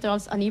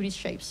capitals, and hybrid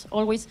shapes.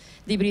 Always,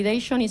 the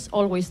hybridation is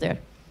always there,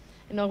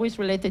 and always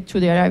related to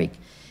the Arabic.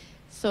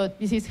 So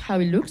this is how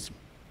it looks.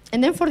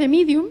 And then for the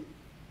medium,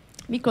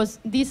 because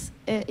this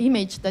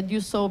image that you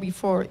saw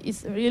before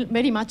is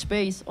very much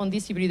based on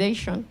this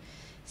hybridation,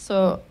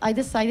 so I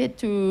decided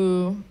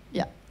to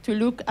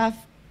look at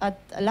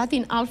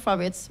Latin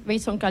alphabets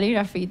based on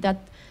calligraphy that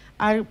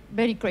are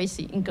very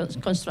crazy in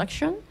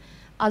construction,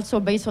 also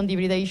based on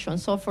hybridation.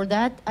 So for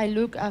that, I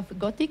look at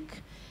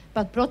Gothic,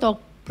 but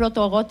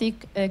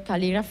proto-Gothic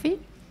calligraphy,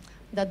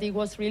 that it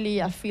was really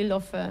a field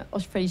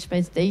of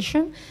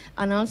experimentation,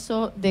 and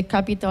also the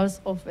capitals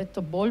of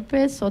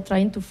Volpe, so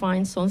trying to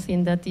find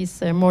something that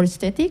is more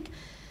aesthetic.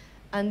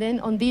 And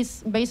then on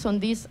this, based on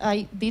this,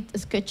 I did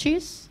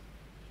sketches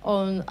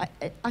on,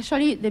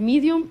 actually the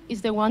medium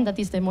is the one that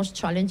is the most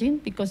challenging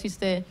because it's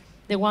the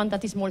one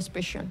that is more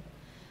special.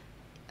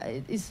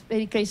 It's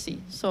very crazy.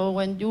 So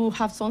when you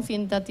have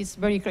something that is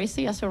very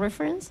crazy as a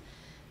reference,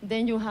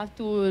 then you have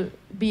to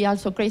be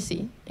also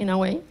crazy in a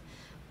way.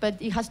 But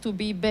it has to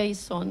be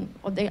based on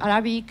the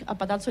Arabic,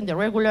 but also in the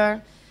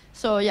regular.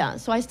 So yeah,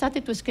 so I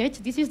started to sketch.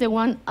 This is the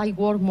one I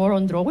work more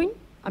on drawing.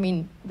 I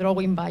mean,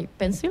 drawing by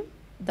pencil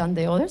than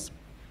the others.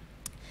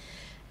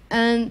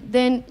 And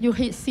then you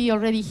see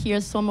already here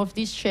some of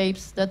these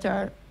shapes that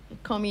are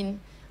coming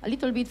a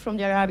little bit from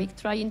the Arabic,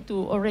 trying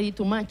to already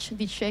to match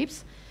these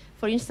shapes.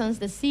 For instance,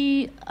 the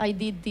C, I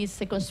did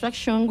this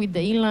construction with the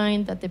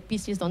inline that the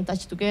pieces don't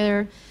touch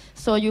together.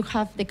 So you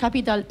have the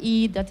capital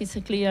E, that is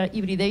a clear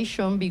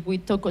hybridation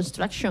with two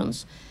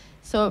constructions.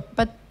 So,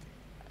 but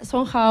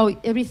somehow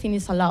everything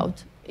is allowed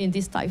in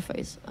this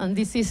typeface. And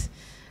this is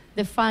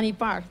the funny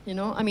part, you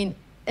know? I mean,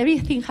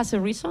 everything has a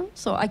reason.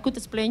 So I could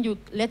explain you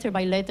letter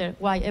by letter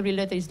why every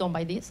letter is done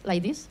by this,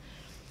 like this.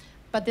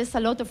 But there's a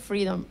lot of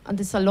freedom and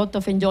there's a lot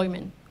of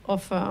enjoyment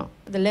of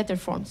the letter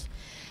forms.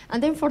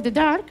 And then for the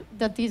dark,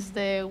 that is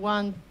the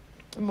one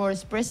more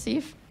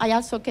expressive, I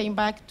also came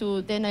back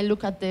to, then I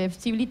look at the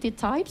civility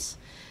types,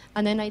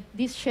 and then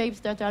these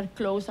shapes that are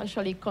close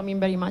actually coming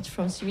very much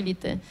from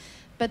civility.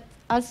 But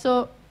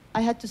also,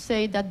 I had to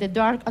say that the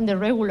dark and the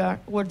regular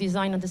were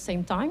designed at the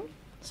same time.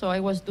 So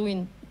I was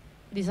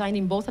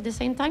designing both at the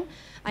same time,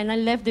 and I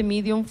left the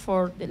medium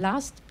for the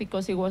last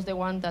because it was the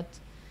one that,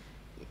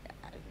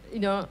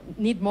 you know,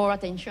 need more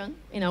attention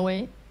in a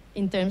way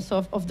in terms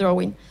of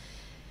drawing.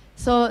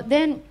 So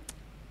then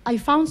I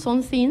found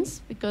some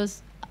things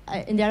because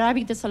in the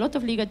Arabic there's a lot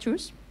of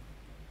ligatures,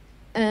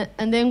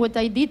 and then what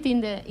I did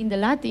in the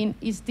Latin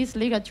is these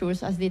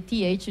ligatures, as the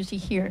TH you see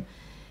here,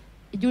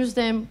 use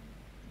them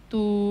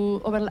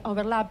to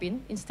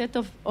overlapping. Instead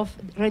of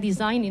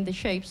redesigning the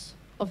shapes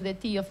of the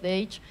T, of the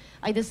H,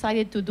 I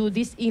decided to do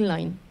this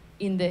inline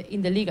in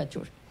the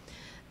ligature.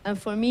 And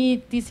for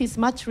me, this is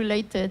much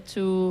related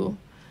to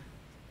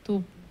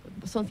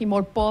something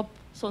more pop,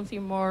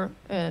 something more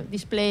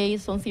display,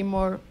 something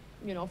more,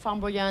 you know,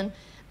 flamboyant,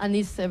 and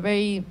it's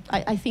very,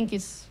 I think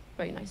it's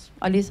very nice.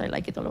 At least I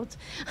like it a lot.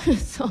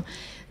 So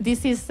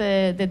this is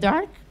the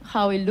dark,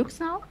 how it looks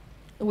now,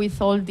 with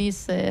all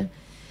these,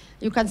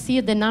 you can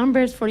see the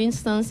numbers, for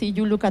instance, if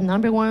you look at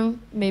number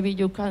 1, maybe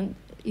you can,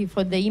 if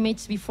for the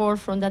image before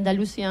from the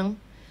Andalusian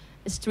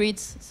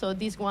streets, so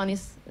this one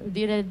is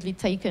directly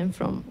taken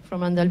from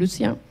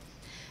Andalusia.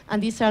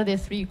 And these are the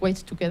 3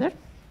 weights together,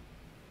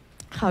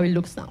 how it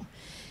looks now.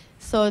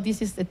 So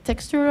this is the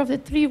texture of the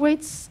 3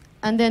 weights.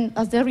 And then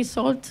as the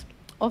result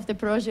of the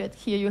project,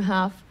 here you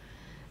have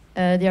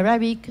the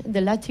Arabic, the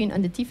Latin,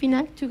 and the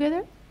TypoMag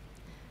together.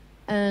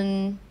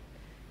 And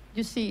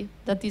you see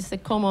that is a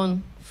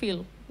common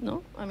feel,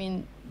 no? I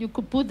mean, you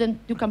can put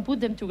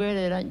them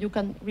together and you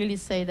can really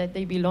say that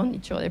they belong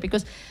each other.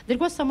 Because there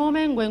was a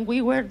moment when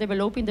we were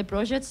developing the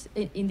projects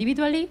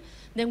individually,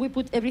 then we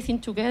put everything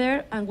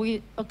together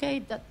and okay,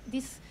 that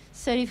this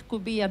serif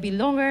could be a bit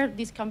longer,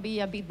 this can be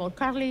a bit more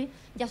curly,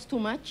 just too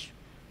much,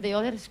 the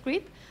other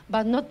script,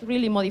 but not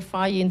really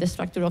modifying the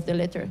structure of the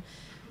letter.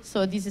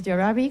 So this is the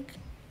Arabic,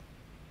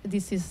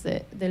 this is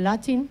the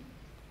Latin,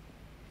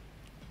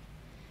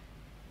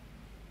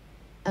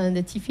 and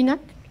the TypoMag.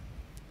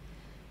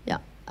 Yeah,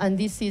 and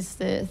this is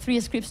the 3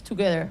 scripts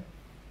together.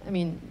 I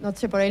mean, not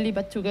separately,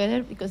 but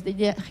together, because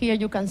here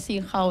you can see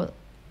how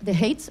the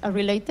heights are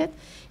related.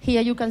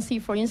 Here you can see,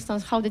 for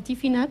instance, how the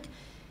TypoMag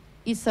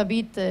is a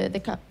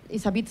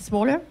bit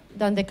smaller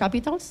than the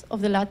capitals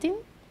of the Latin,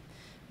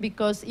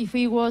 because if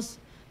it was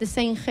the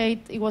same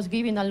height, it was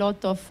giving a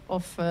lot of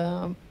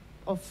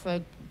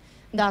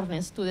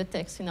darkness to the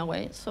text in a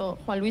way. So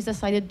Juan Luis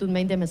decided to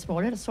make them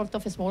smaller, sort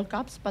of small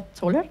caps, but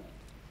taller.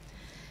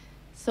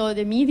 So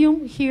the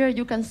medium here,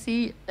 you can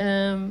see,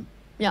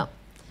 yeah.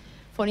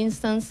 For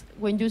instance,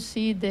 when you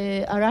see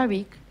the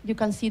Arabic, you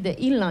can see the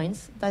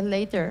inlines that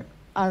later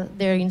are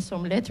there in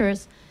some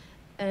letters.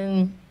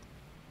 And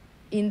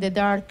in the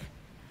dark,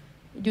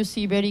 you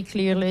see very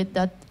clearly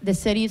that the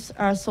serifs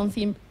are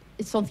something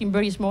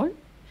very small.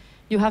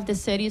 You have the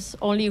serifs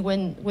only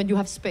when you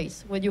have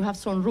space, when you have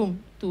some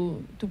room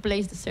to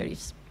place the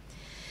serifs.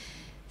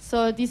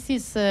 So this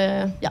is,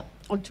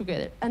 all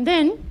together. And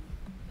then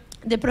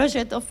the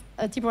project of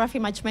typography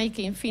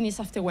matchmaking finished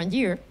after 1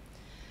 year.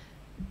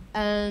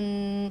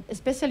 And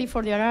especially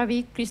for the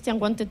Arabic, Christian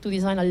wanted to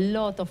design a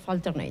lot of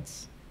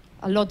alternates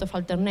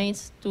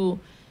to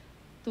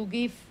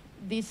give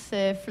this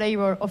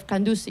flavor of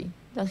Kandusi,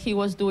 that he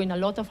was doing a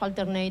lot of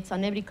alternates,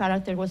 and every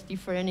character was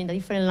different in a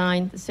different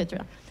line,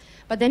 etc.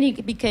 But then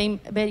it became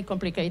very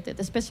complicated,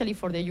 especially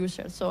for the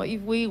users. So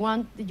if we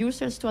want the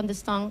users to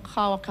understand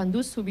how a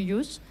Kandus to be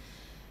used,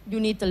 you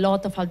need a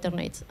lot of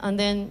alternates. And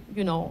then,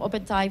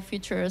 open type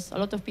features, a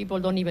lot of people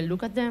don't even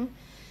look at them.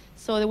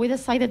 So we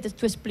decided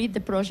to split the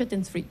project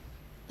in 3.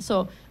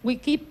 So we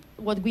keep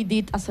what we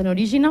did as an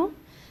original,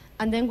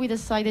 and then we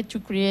decided to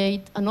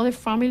create another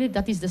family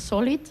that is the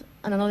solid,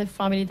 and another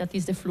family that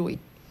is the fluid.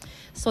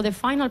 So the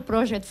final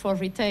project for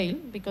retail,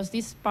 because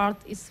this part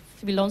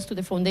belongs to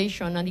the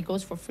foundation and it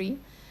goes for free,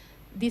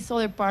 this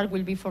other part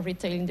will be for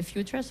retail in the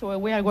future. So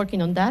we are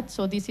working on that.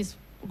 So this is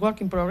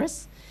work in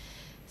progress.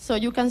 So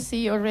you can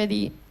see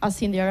already,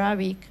 as in the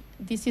Arabic,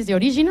 this is the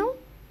original,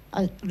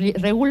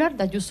 regular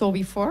that you saw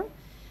before,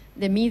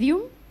 the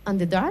medium and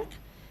the dark.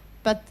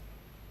 But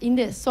in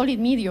the solid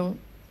medium,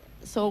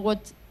 so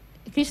what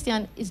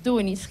Christian is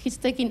doing is he's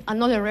taking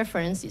another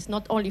reference. It's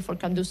not only for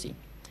Kandusi.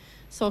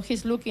 So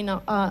he's looking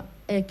at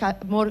a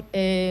more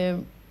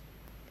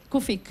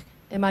Kufic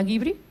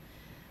Magibri,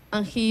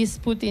 and he's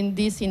putting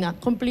this in a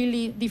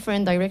completely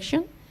different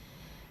direction.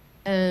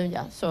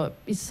 So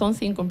it's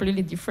something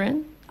completely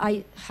different.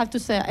 I have to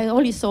say, I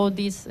only saw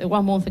this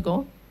 1 month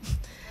ago,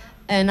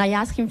 and I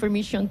asked him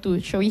permission to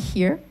show it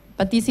here,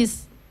 but this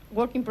is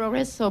work in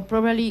progress, so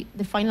probably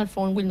the final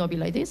form will not be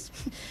like this,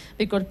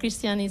 because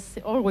Christian is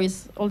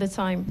always, all the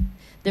time,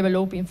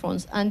 developing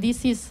fonts. And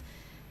this is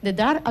the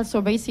dark,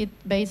 also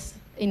based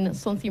in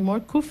something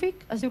more Kufic,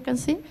 as you can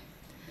see.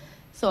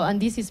 So,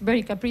 and this is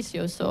very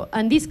capricious. So,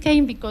 and this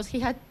came because he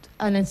had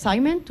an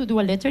assignment to do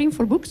a lettering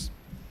for books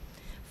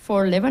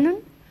for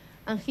Lebanon,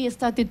 and he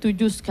started to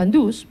use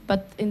Kandus,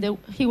 but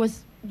he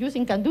was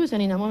using Kandus,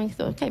 and in a moment he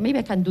thought, okay, maybe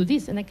I can do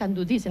this, and I can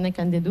do this, and I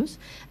can do this,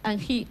 and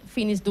he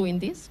finished doing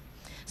this.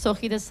 So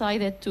he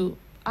decided to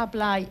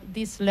apply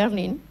this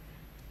learning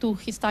to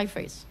his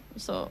typeface.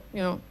 So,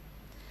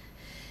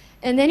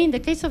 And then in the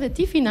case of the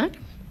TIFINAC,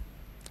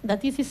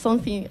 that this is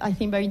something I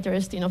think very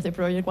interesting of the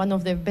project. One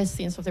of the best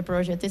things of the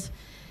project is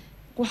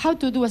how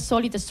to do a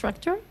solid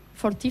structure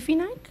for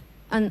TIFINAC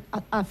and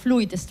a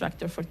fluid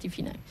structure for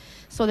TIFINAC.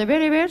 So the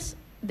Berbers,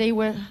 they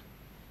were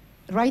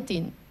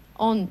writing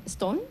on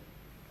stone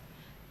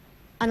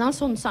and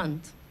also on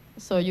sand.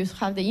 So you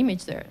have the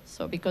image there.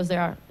 So because they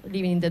are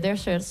living in the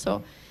desert,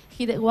 so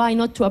why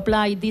not to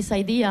apply this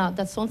idea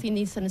that something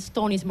is in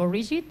stone is more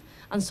rigid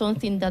and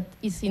something that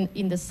is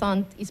in the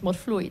sand is more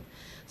fluid.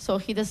 So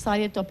he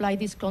decided to apply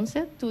this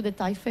concept to the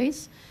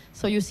typeface.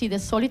 So you see the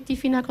solid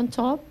TIFINAC on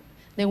top,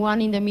 the one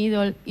in the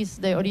middle is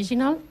the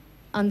original,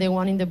 and the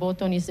one in the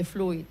bottom is the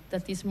fluid,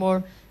 that is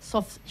more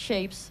soft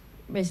shapes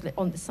based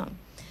on the sun.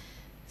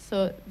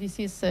 So this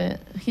is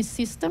his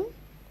system.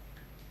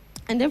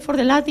 And then for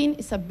the Latin,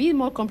 it's a bit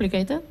more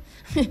complicated,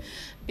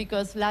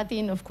 because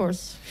Latin, of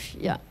course,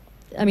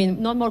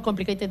 not more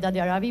complicated than the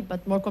Arabic,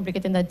 but more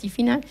complicated than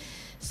TIFINAC.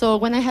 So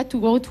when I had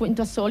to go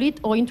into a solid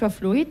or into a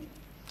fluid,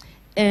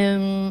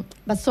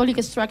 but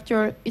solid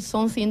structure is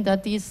something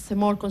that is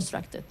more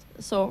constructed.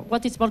 So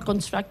what is more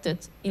constructed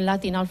in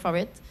Latin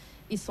alphabet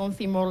is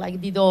something more like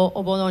Didot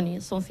or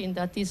Bodoni, something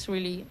that is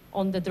really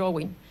on the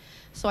drawing.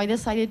 So I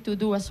decided to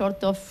do a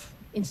sort of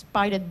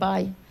inspired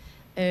by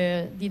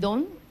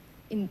Didon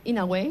in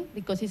a way,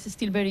 because it's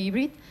still very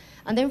hybrid.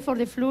 And then for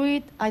the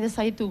fluid, I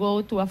decided to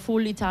go to a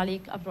full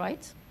italic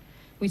upright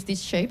with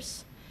these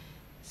shapes.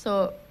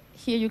 So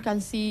here you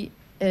can see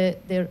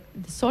the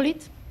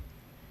solid.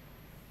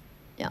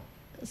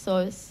 So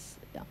it's,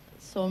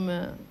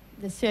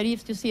 the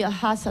serif, you see, it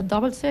has a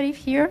double serif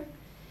here,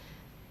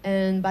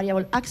 and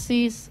variable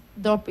axis,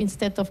 drop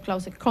instead of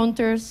closed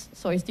counters,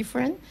 so it's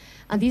different.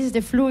 And this is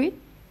the fluid,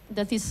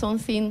 that is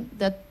something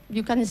that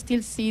you can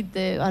still see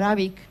the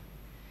Arabic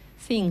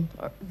thing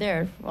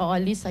there, or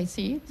at least I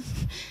see it.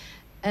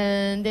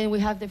 And then we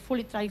have the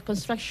fully tried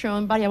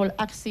construction, variable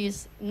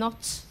axis,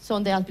 knots, so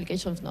on the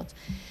application of knots.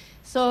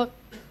 So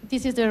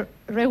this is the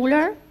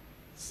regular.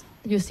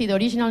 You see the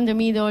original in the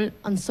middle,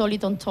 and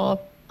solid on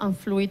top, and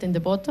fluid in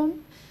the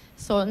bottom.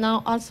 So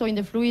now also in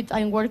the fluid,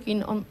 I'm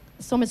working on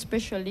some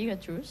special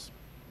ligatures,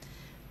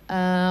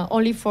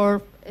 only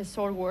for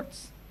short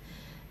words.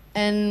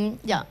 And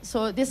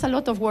so there's a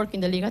lot of work in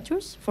the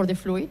ligatures for the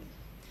fluid,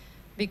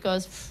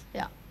 because,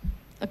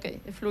 the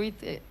fluid,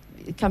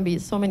 it can be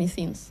so many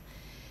things.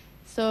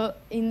 So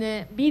in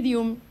the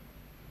medium,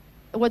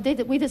 what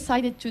we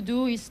decided to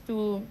do is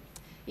to,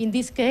 in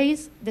this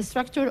case, the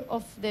structure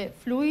of the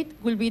fluid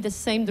will be the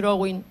same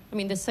drawing,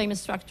 the same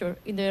structure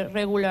in the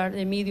regular,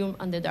 the medium,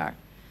 and the dark.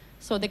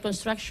 So the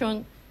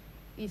construction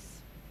is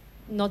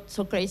not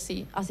so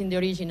crazy as in the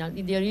original.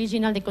 In the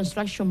original, the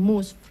construction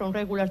moves from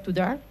regular to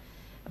dark.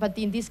 But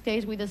in this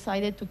case, we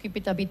decided to keep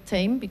it a bit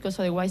tame because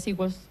otherwise it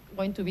was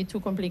going to be too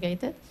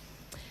complicated.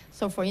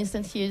 So for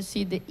instance, here you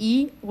see the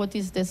E, what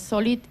is the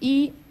solid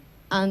E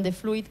and the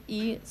fluid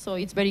E, so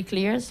it's very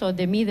clear. So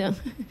the middle,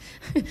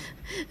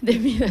 the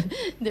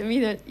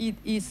middle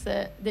is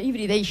the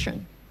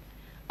hybridation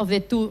of the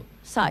two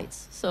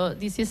sides. So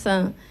this is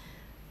a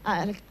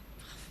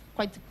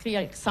quite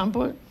clear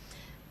example.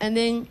 And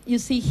then you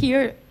see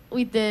here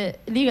with the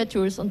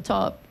ligatures on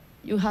top,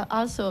 you have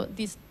also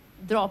this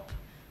drop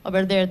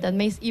over there that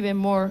makes even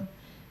more,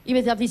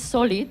 even if it's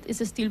solid,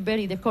 it's still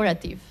very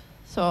decorative.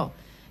 So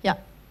yeah,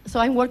 so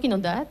I'm working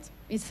on that.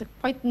 It's a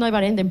quite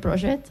never-ending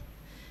project.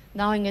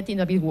 Now I'm getting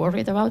a bit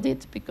worried about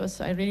it because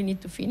I really need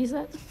to finish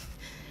that.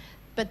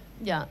 But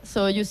yeah,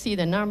 so you see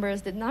the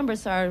numbers. The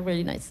numbers are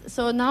really nice.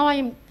 So now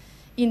I'm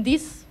in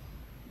this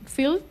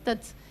field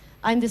that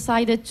I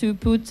decided to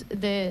put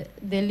the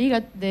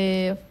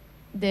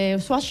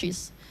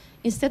swashes.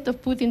 Instead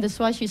of putting the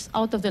swashes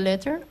out of the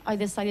letter, I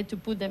decided to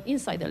put them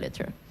inside the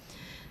letter.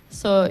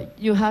 So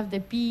you have the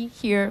P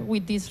here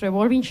with this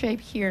revolving shape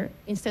here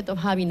instead of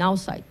having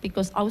outside,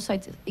 because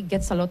outside it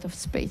gets a lot of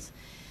space.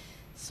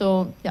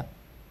 So yeah,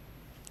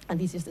 and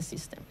this is the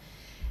system.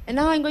 And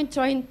now I'm going to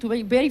try to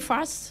be very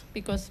fast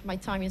because my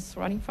time is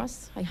running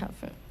fast. I have,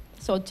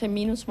 so 10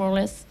 minutes more or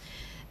less.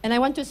 And I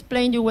want to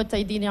explain you what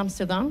I did in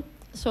Amsterdam.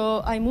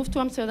 So I moved to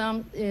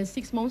Amsterdam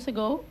 6 months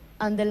ago,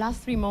 and the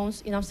last 3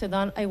 months in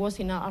Amsterdam, I was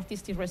in an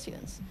artistic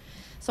residence.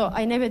 So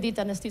I never did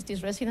an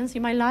artistic residence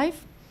in my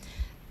life,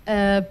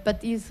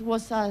 but it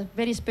was a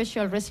very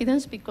special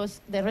residence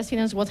because the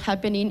residence was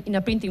happening in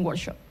a printing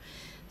workshop.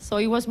 So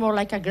it was more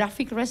like a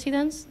graphic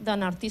residence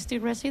than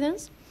artistic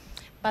residence,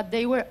 but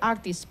they were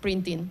artists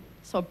printing.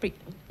 So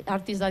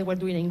artists that were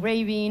doing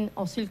engraving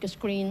or silk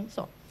screen.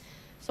 So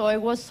I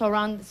was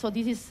around, so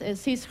this is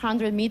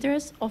 600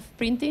 meters of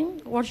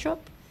printing workshop.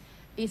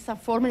 It's a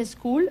former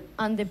school,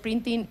 and the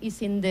printing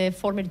is in the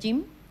former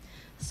gym.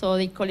 So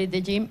they call it the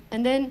gym.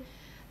 And then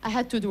I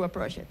had to do a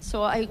project.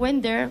 So I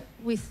went there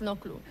with no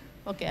clue.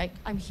 Okay,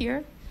 I'm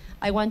here.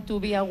 I want to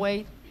be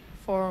away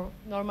for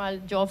normal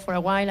job for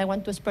a while. I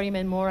want to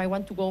experiment more. I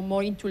want to go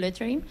more into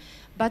lettering,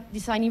 but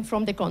designing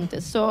from the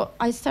context. So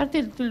I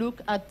started to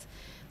look at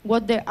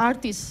what the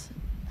artists,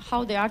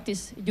 how the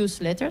artists use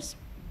letters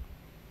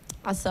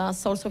as a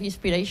source of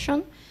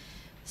inspiration.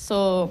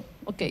 So,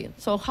 okay,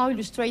 so how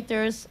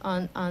illustrators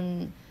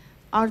and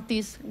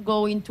artists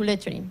go into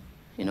lettering,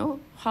 you know,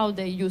 how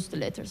they use the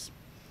letters.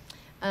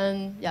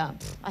 And yeah,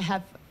 I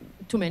have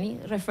too many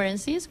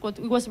references, but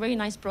it was a very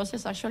nice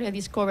process, actually. I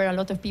discovered a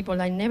lot of people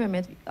I never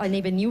met, I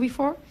never knew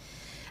before.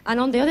 And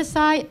on the other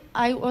side,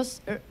 I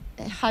was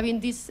having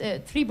these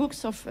 3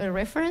 books of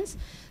reference.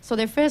 So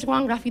the first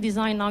one, Graphic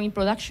Design Now in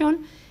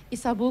Production,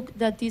 is a book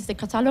that is the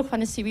catalog of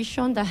an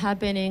exhibition that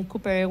happened in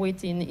Cooper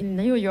Airways in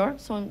New York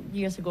some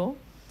years ago.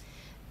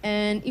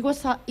 And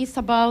it's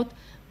about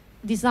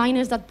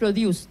designers that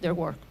produce their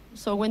work.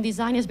 So when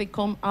designers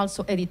become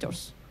also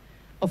editors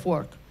of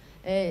work.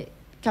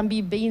 Can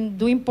be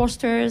doing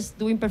posters,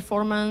 doing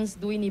performance,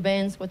 doing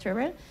events,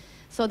 whatever.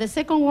 So the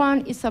second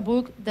one is a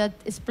book that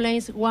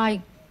explains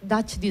why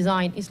Dutch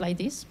design is like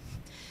this.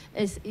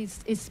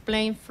 It's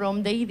explained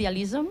from the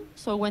idealism.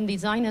 So when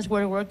designers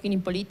were working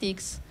in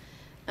politics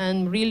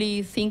and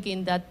really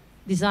thinking that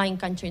design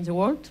can change the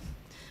world,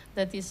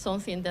 that is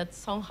something that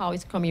somehow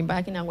is coming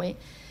back in a way.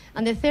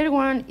 And the third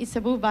one is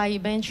a book by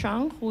Ben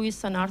Chang, who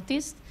is an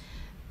artist.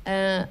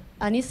 And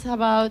it's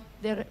about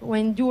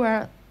when you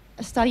are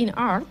studying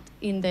art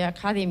in the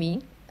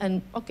academy,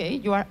 and okay,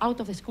 you are out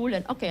of the school,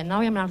 and okay,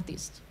 now I'm an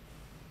artist.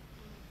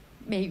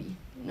 Maybe,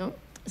 you know?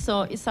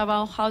 So it's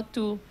about how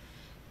to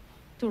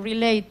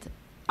relate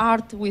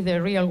art with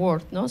the real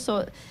world, no?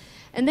 So,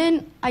 and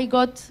then I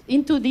got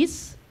into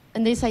this,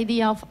 and this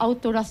idea of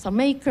author as a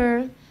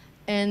maker,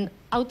 and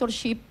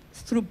authorship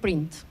through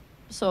print.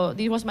 So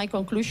this was my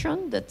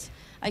conclusion, that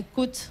I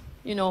could,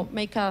 you know,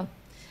 make a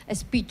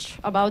speech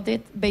about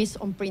it based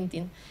on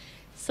printing.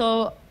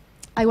 So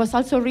I was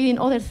also reading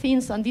other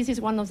things, and this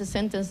is one of the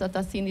sentences that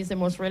I think is the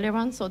most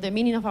relevant. So the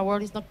meaning of a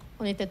word is not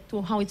connected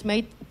to how it's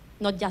made,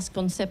 not just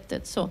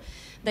concepted. So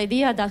the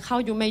idea that how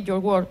you made your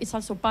work is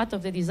also part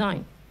of the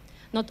design,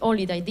 not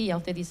only the idea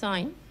of the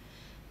design.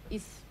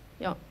 Is,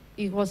 yeah,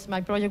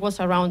 my project was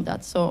around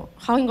that. So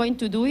how I'm going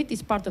to do it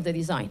is part of the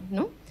design,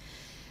 no?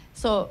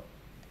 So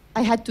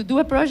I had to do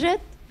a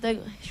project that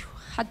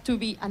had to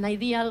be an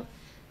ideal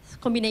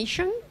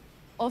combination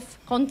of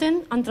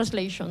content and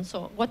translation.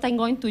 So what I'm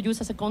going to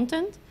use as a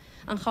content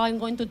and how I'm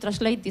going to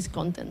translate this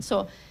content.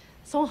 So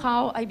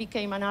somehow I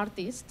became an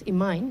artist in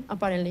mind,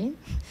 apparently.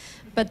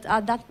 But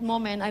at that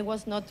moment, I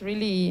was not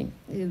really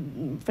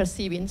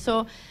perceiving.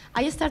 So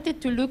I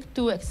started to look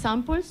to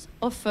examples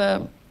of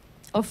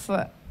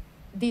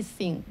this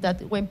thing,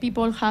 that when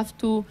people have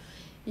to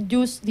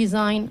use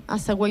design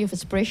as a way of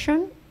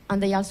expression,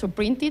 and they also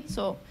print it.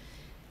 So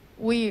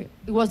it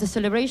was the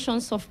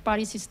celebrations of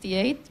Paris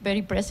 '68,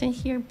 very present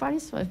here in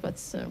Paris, but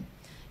it's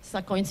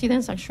a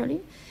coincidence,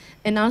 actually.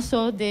 and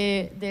also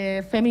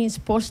the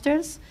feminist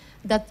posters,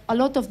 that a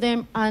lot of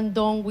them are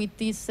done with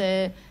these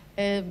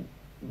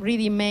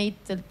ready-made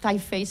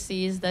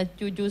typefaces that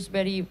you use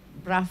very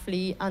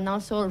roughly, and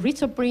also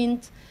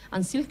risoprint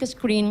and silk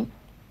screen.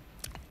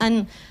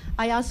 And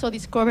I also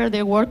discovered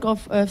the work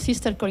of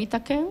Sister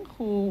Corita Ken,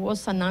 who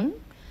was a nun,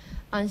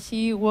 and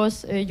she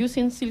was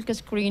using silk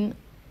screen.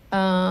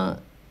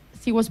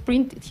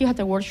 She had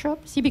a workshop.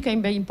 She became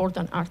a very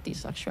important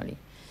artist, actually.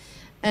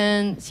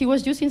 And she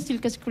was using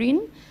silk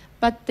screen,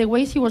 but the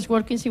way she was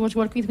working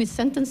with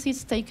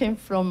sentences taken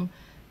from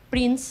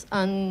prints,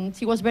 and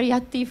she was very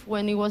active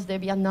when it was the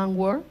Vietnam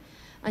War.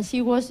 And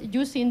she was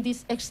using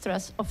these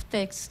extras of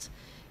text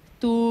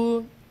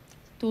to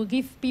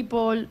give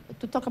people,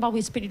 to talk about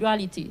with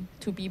spirituality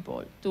to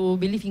people, to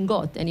believe in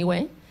God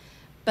anyway,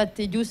 but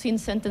using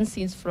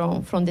sentences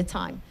from the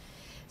time.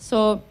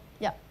 So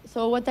yeah,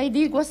 so what I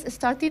did was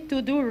started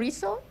to do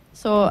riso.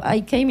 So I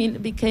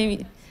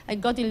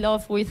got in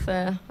love with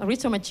a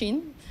riso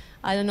machine.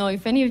 I don't know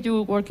if any of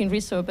you work in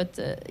riso, but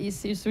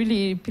it's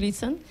really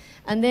pleasant.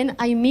 And then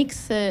I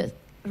mix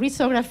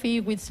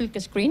risography with silk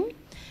screen.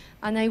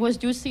 And I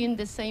was using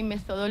the same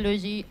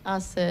methodology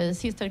as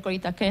Sister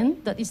Corita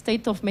Ken, that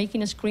instead of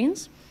making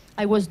screens,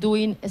 I was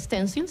doing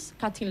stencils,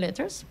 cutting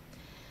letters.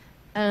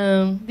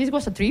 This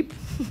was a trip,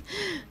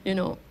 you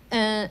know.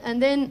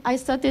 And then I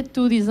started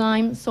to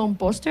design some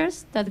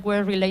posters that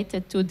were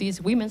related to this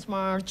Women's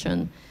March,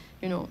 and,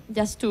 you know,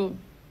 just to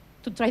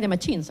try the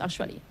machines,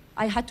 actually.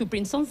 I had to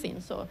print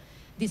something, so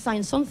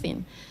design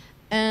something.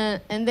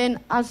 And then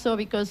also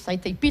because I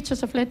take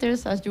pictures of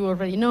letters, as you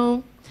already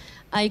know,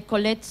 I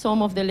collect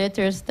some of the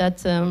letters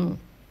that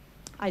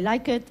I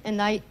like it,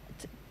 and I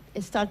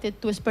started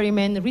to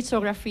experiment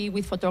risography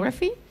with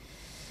photography.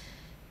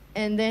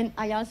 And then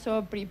I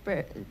also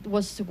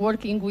was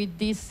working with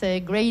these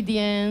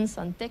gradients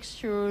and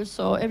textures,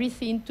 so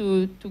everything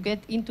to get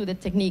into the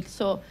technique.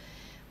 So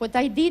what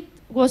I did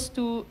was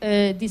to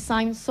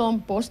design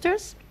some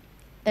posters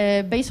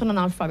based on an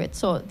alphabet.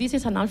 So this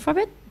is an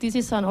alphabet. This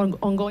is an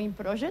ongoing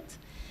project.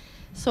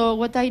 So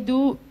what I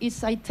do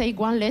is I take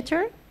one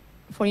letter,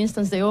 for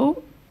instance, the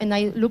O, and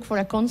I look for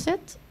a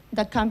concept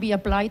that can be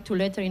applied to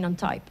lettering and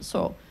type.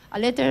 So a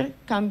letter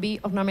can be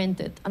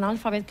ornamented, an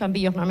alphabet can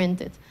be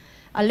ornamented.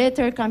 A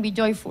letter can be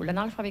joyful, an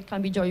alphabet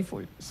can be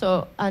joyful.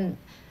 So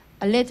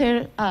a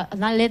letter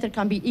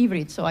can be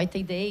hybrid, so I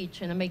take the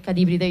H and I make a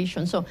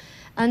hybridation. So,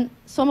 and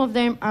some of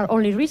them are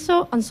only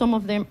riso, and some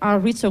of them are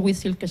riso with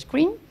silk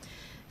screen.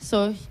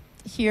 So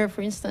here,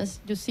 for instance,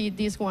 you see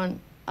this one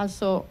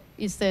also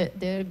is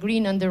the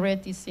green and the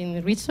red is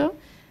in riso,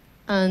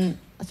 and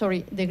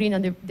sorry, the green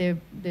and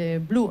the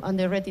blue and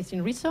the red is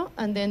in riso,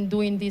 and then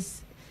doing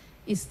this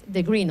is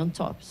the green on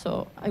top.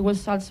 So I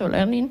was also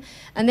learning.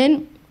 And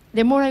then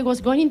the more I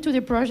was going into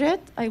the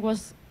project, I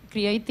was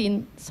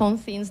creating some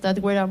things that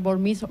were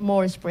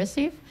more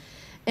expressive.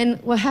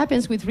 And what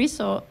happens with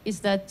riso is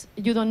that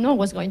you don't know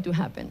what's going to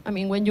happen. I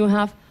mean, when you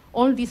have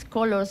all these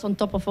colors on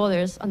top of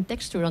others and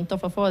texture on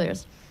top of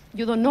others,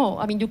 you don't know.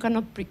 I mean, you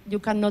cannot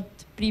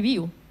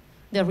preview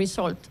the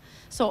result.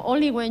 So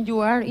only when you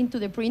are into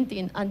the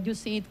printing and you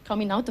see it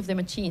coming out of the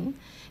machine,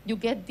 you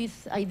get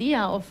this idea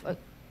of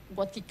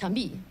what it can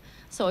be.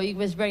 So it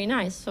was very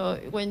nice. So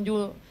when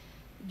you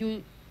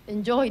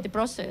enjoy the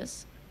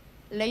process,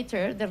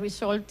 later the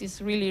result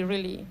is really,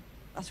 really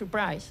a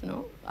surprise. You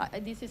know?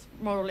 This is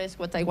more or less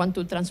what I want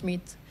to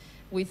transmit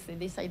with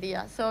this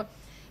idea. So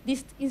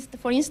this is,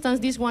 for instance,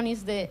 this one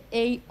is the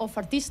A of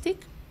artistic.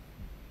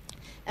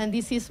 And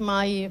this is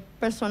my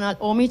personal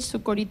homage to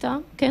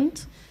Corita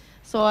Kent.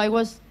 So I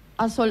was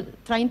also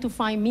trying to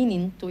find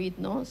meaning to it,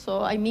 no?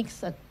 So I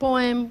mixed a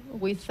poem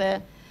with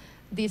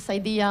this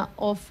idea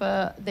of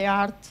the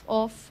art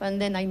of,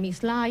 and then I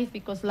mixed life,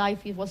 because life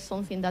it was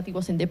something that it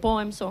was in the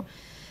poem. So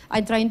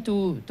I'm trying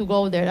to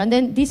go there. And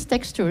then these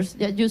textures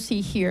that you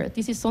see here,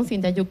 this is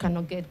something that you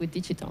cannot get with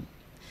digital.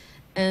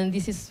 And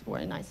this is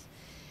very nice.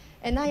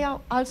 And I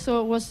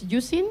also was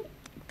using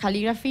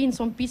calligraphy in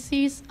some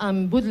pieces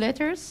and boot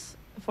letters.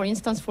 For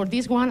instance, for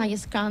this one, I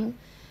scanned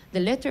the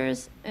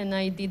letters, and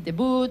I did the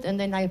boot, and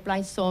then I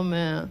applied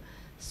some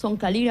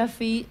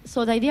calligraphy.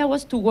 So the idea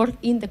was to work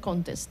in the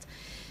context.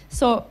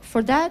 So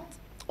for that,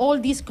 all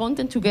this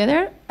content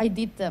together, I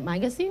did the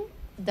magazine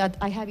that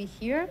I have it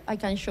here. I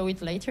can show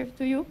it later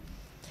to you.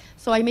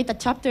 So I made a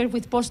chapter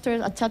with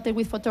posters, a chapter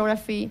with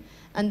photography,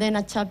 and then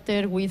a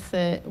chapter with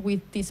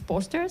these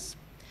posters.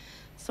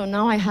 So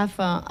now I have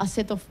a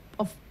set of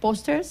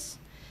posters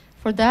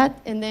for that,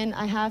 and then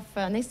I have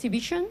an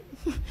exhibition,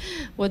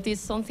 what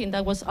is something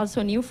that was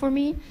also new for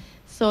me.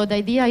 So the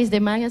idea is the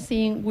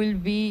magazine will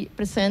be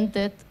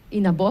presented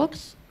in a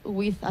box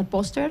with a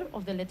poster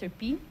of the letter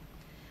P,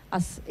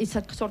 as it's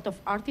a sort of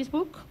artist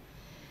book.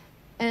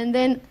 And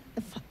then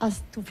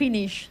as to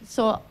finish,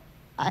 so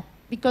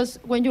because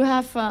when you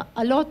have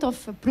a lot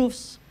of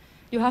proofs,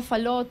 you have a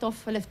lot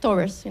of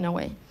leftovers in a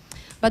way.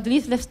 But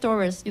these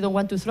leftovers, you don't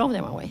want to throw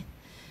them away,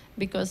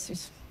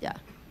 because yeah.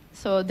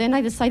 So then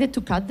I decided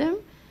to cut them,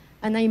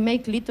 and I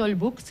make little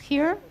books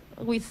here,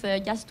 with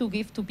just to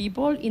give to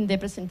people in the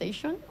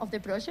presentation of the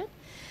project.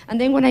 And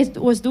then when I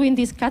was doing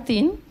this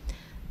cutting,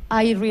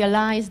 I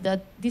realized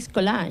that this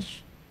collage,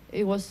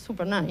 it was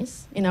super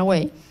nice in a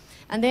way.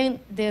 And then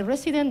the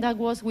resident that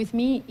was with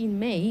me in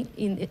May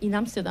in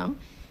Amsterdam,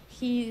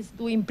 he is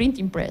doing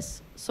printing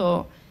press.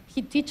 So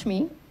he teach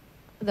me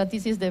that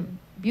this is the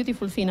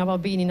beautiful thing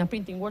about being in a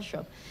printing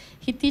workshop.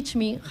 He teach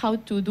me how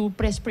to do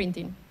press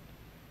printing.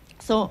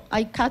 So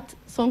I cut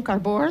some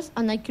cardboards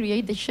and I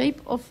create the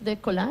shape of the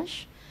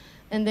collage,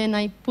 and then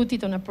I put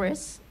it on a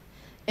press,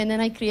 and then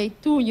I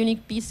create two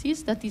unique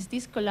pieces. That is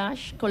this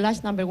collage,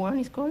 collage number 1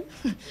 is called,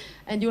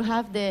 and you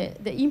have the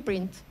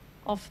imprint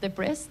of the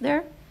press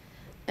there,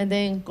 and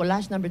then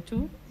collage number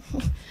 2.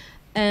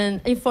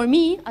 And for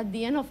me, at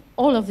the end of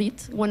all of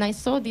it, when I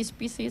saw these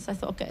pieces, I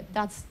thought, okay,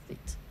 that's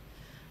it.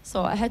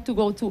 So I had to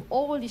go through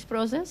all this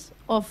process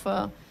of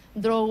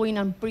drawing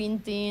and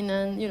printing,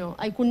 and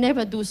I could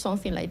never do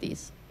something like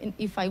this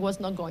if I was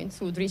not going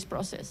through this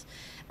process.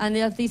 And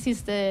this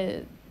is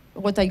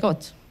what I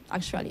got,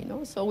 actually.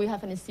 So we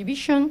have an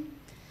exhibition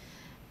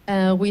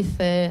with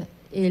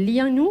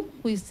Liang Nu,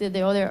 who is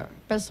the other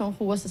person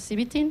who was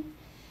exhibiting.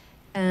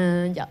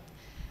 And yeah,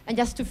 and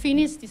just to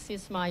finish, this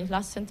is my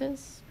last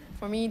sentence.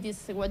 For me,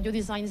 what you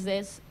design is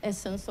the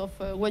essence of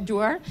what you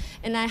are.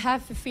 And I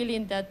have a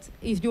feeling that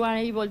if you are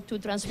able to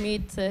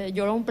transmit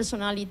your own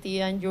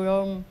personality and your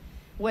own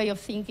way of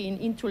thinking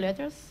into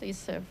letters,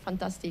 it's a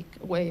fantastic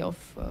way of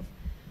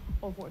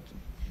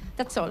working.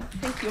 That's all.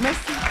 Thank you.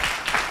 Merci.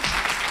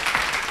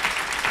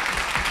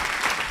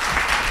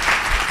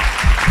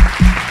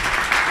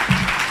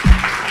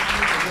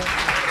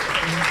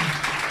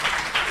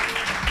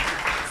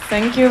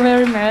 Thank you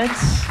very much.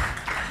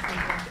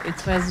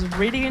 It was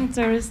really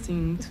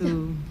interesting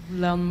to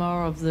learn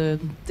more of the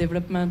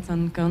development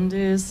and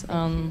conduits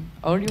and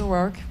all your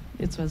work.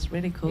 It was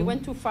really cool. You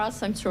went too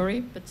fast, I'm sorry,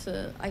 but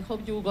I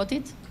hope you got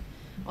it.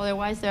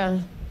 Otherwise, there are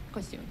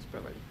questions,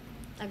 probably.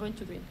 I'm going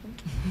to drink.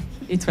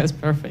 It was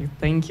perfect,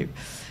 thank you.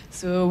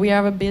 So we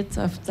have a bit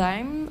of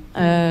time.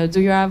 Do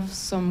you have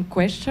some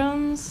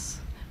questions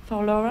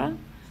for Laura?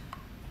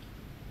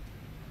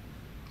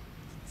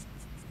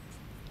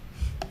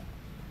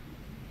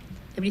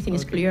 Everything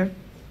is clear.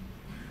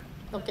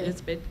 Okay.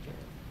 It's a bit clear.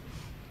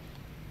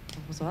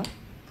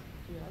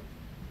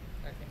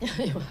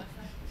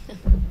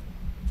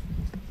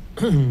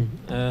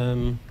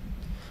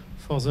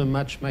 For the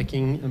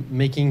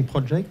making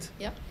project,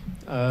 yeah.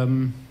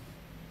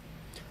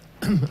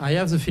 I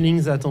have the feeling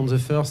that on the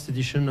first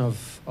edition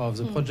of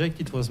the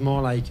project, it was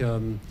more like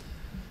a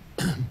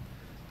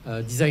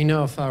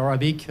designer of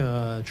Arabic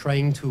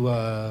trying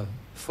to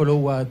follow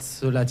what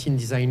the Latin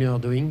designer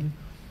doing.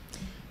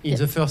 In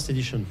the first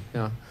edition,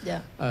 yeah.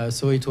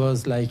 So it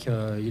was like,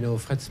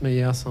 Fred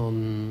Meyers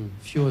and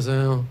few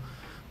other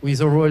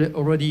with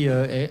already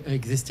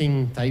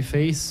existing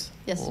typeface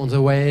on the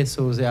way,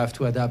 so they have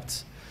to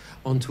adapt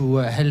and to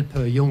help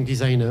a young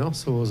designer.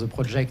 So the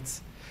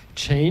project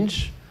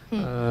changed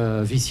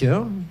this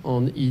year,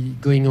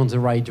 going on the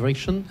right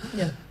direction.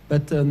 Yeah.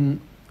 But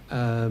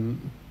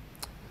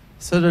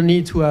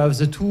suddenly to have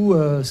the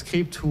two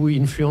scripts who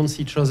influence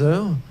each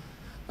other,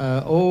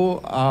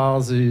 or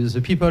are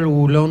the people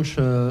who launch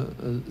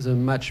the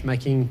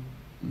matchmaking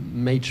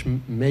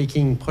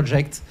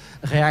project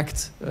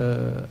react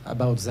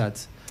about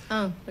that?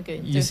 Okay.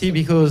 You see,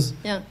 because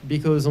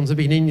on the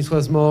beginning it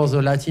was more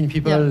the Latin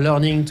people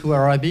learning to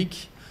Arabic,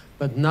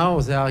 but now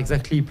they are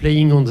exactly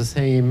playing on the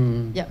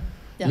same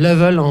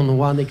level on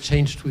one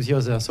exchange to the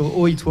other. So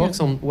how it works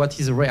on what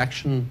is the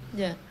reaction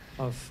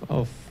of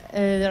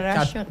the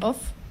reaction of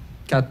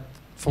CAT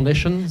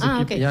Foundation?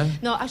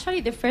 No,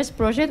 actually the first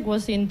project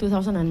was in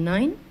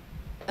 2009,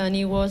 and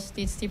it was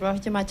this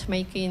typography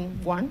matchmaking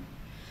 1,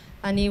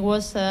 and it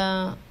was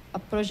a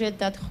project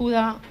that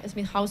Huda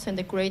Smithhausen,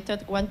 the curator,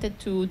 wanted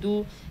to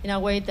do in a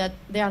way that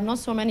there are not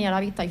so many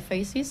Arabic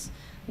typefaces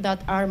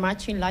that are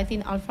matching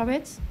Latin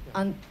alphabets,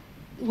 and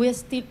we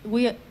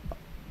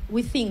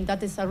think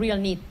that is a real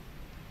need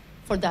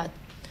for that.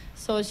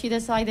 So she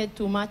decided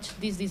to match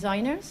these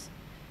designers,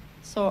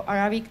 so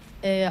Arabic,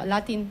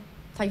 Latin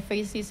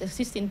typefaces,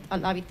 existing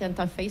Arabic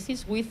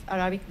typefaces with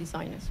Arabic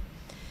designers.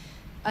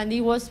 And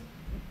it was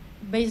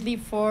basically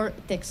for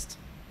text,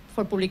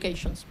 for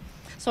publications.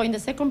 So in the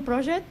second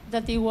project,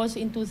 that it was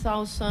in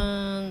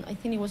 2000, I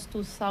think it was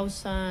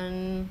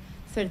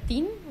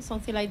 2013,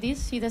 something like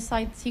this, she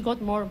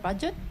got more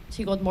budget,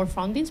 she got more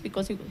fundings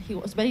because he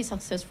was very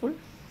successful.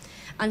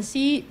 And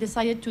she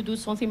decided to do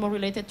something more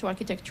related to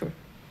architecture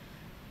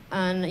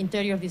and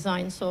interior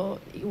design. So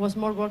it was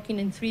more working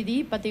in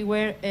 3D, but they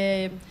were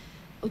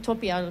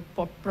utopian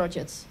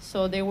projects.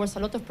 So there was a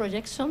lot of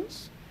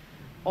projections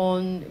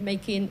on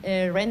making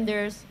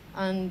renders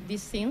and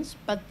these things,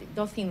 but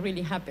nothing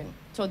really happened.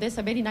 So there's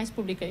a very nice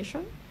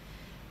publication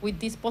with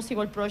this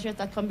possible project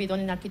that can be done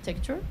in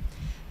architecture.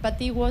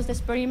 But it was the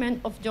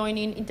experiment of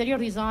joining interior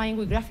design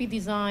with graphic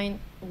design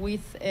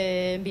with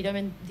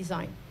environment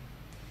design.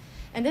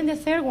 And then the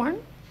third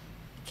one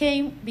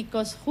came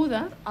because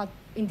Huda,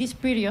 in this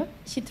period,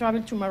 she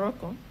traveled to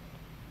Morocco.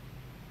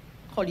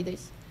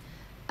 holidays.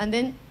 And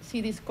then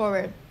she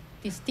discovered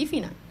this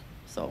TypParis.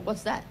 So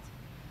what's that?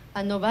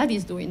 And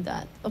nobody's doing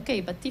that.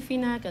 Okay, but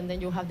TypParis, and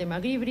then you have the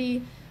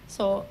Maghribi.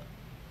 So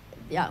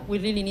yeah, we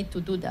really need to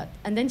do that.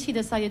 And then she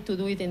decided to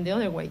do it in the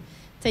other way,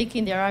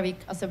 taking the Arabic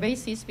as a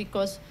basis,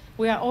 because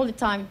we are all the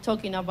time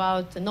talking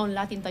about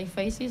non-Latin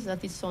typefaces.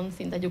 That is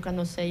something that you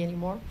cannot say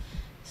anymore.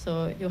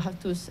 So you have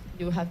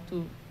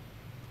to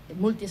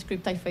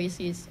multi-script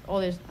typefaces,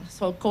 others,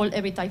 so call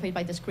every typeface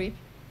by the script,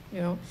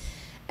 you know.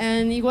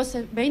 And it was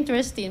very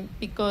interesting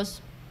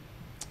because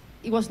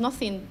it was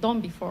nothing done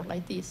before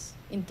like this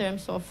in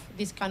terms of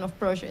this kind of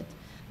project,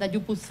 that you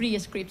put 3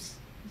 scripts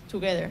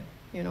together,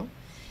 you know.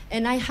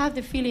 And I have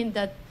the feeling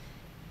that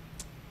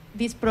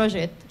this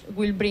project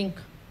will bring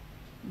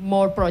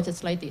more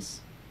projects like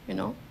this, you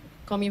know,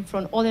 coming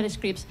from other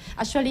scripts.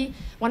 Actually,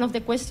 one of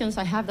the questions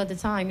I had at the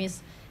time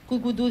is,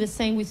 could we do the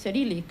same with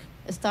Cyrillic,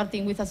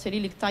 starting with a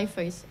Cyrillic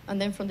typeface,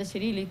 and then from the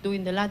Cyrillic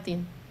doing the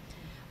Latin?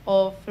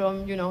 Or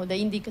from, you know, the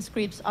Indic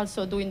scripts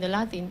also doing the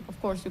Latin. Of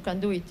course, you can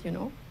do it, you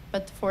know.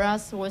 But for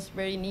us, it was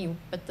very new.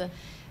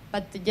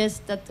 But yes,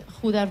 that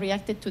Huda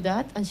reacted to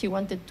that, and she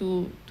wanted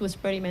to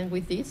experiment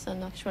with this,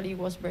 and actually it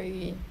was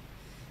very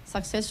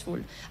successful.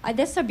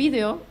 There's a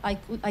video. I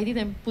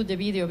didn't put the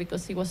video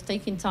because it was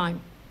taking time.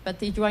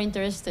 But if you are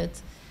interested,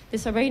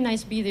 there's a very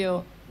nice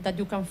video that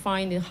you can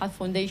find in Hague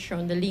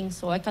Foundation, the link,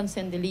 so I can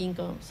send the link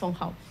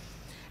somehow.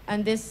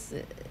 And it's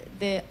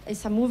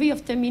a movie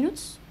of 10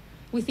 minutes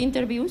with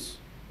interviews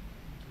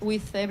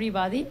with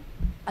everybody,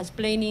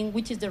 explaining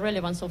which is the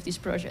relevance of this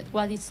project,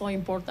 what is so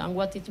important,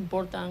 what is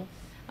important.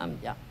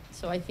 Yeah,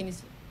 so I think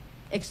it's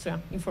extra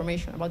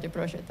information about the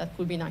project. That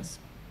could be nice.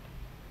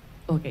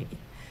 Okay,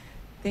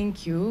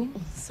 thank you.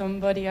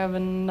 Somebody have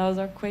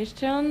another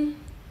question?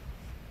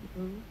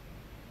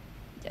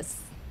 Yes.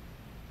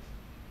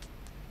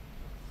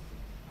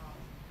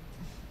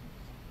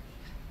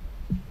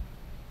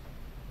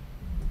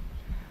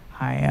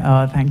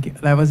 Hi, thank you.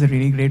 That was a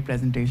really great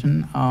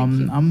presentation.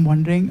 I'm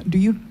wondering,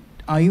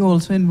 are you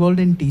also involved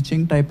in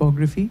teaching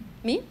typography?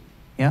 Me?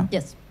 Yeah?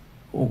 Yes.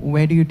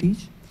 Where do you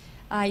teach?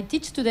 I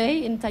teach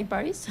today in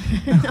TypeParis.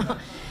 No.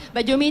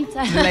 But you mean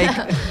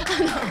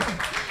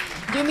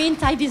you mean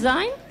type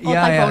design or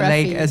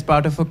typography? Like as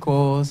part of a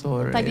course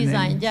or type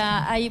design.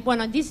 Yeah,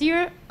 well, this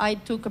year I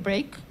took a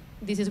break.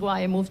 This is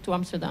why I moved to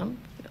Amsterdam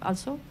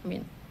also, I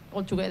mean,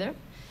 altogether.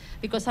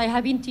 Because I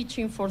have been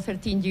teaching for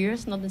 13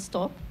 years,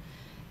 non-stop.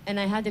 And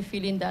I had the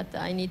feeling that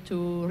I need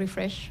to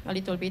refresh a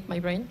little bit my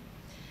brain.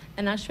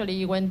 And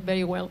actually it went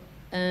very well.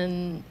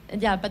 And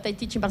yeah, but I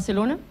teach in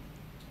Barcelona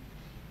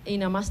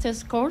in a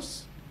master's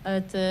course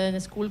at a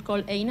school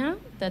called EINA,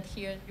 that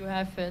here you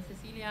have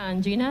Cecilia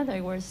and Gina,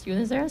 that were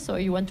students there. So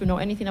you want to know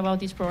anything about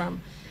this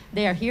program,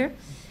 they are here.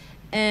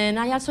 And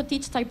I also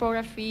teach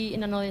typography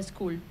in another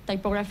school,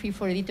 typography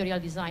for editorial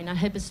design. I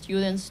help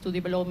students to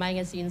develop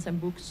magazines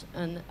and books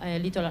and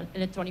little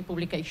electronic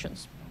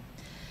publications.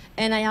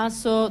 And I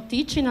also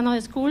teach in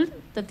another school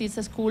that is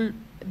a school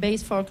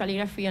based for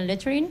calligraphy and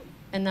lettering,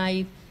 and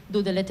I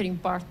do the lettering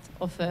part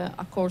of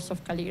a course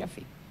of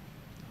calligraphy.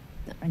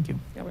 Thank you.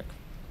 You're welcome.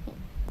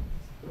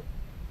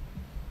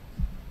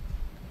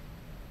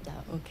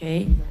 Yeah,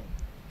 okay.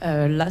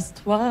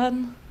 Last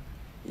one,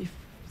 if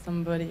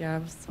somebody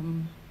has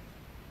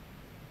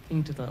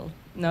something to tell.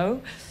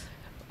 No?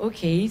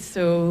 Okay,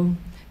 so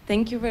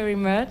thank you very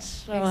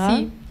much, Laura.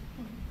 Merci.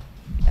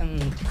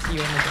 And see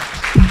you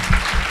again.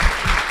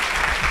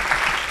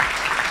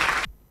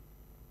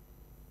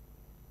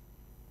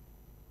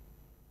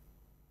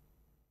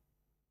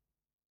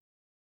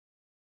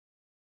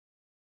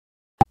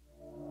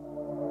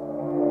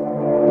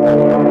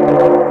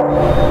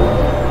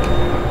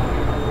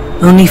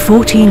 Only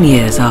 14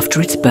 years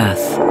after its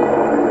birth,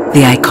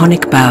 the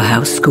iconic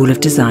Bauhaus School of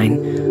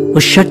Design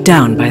was shut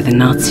down by the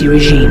Nazi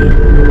regime.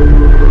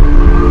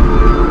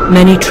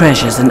 Many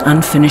treasures and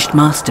unfinished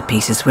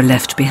masterpieces were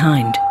left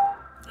behind,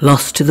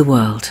 lost to the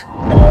world.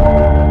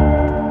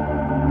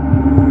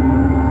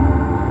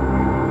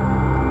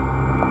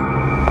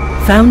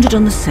 Founded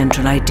on the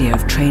central idea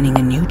of training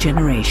a new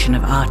generation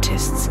of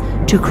artists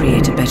to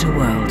create a better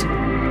world,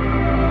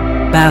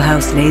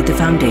 Bauhaus laid the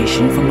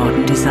foundation for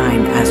modern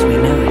design as we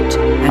know it,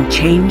 and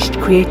changed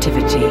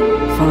creativity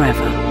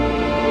forever.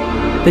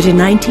 But in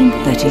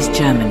 1930s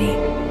Germany,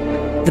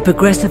 the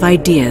progressive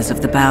ideas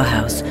of the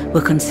Bauhaus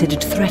were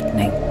considered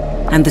threatening,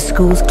 and the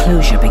school's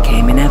closure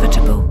became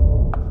inevitable.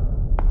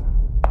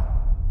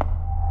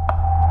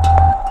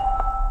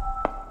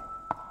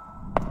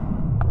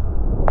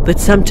 But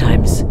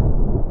sometimes,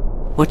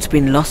 what's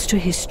been lost to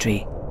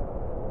history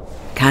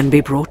can be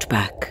brought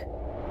back.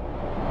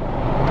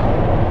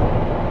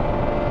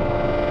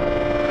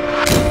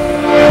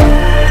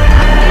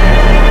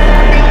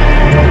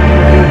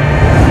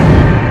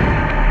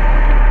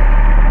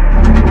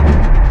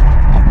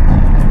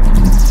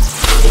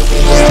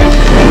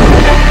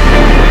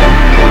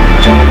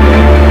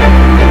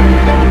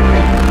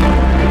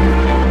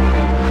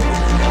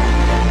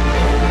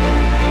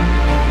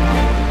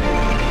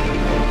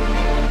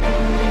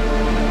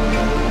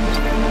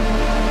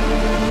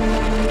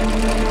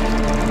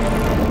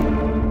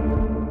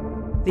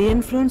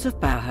 influence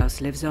of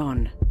Bauhaus lives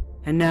on,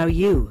 and now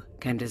you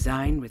can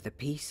design with a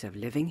piece of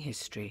living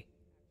history.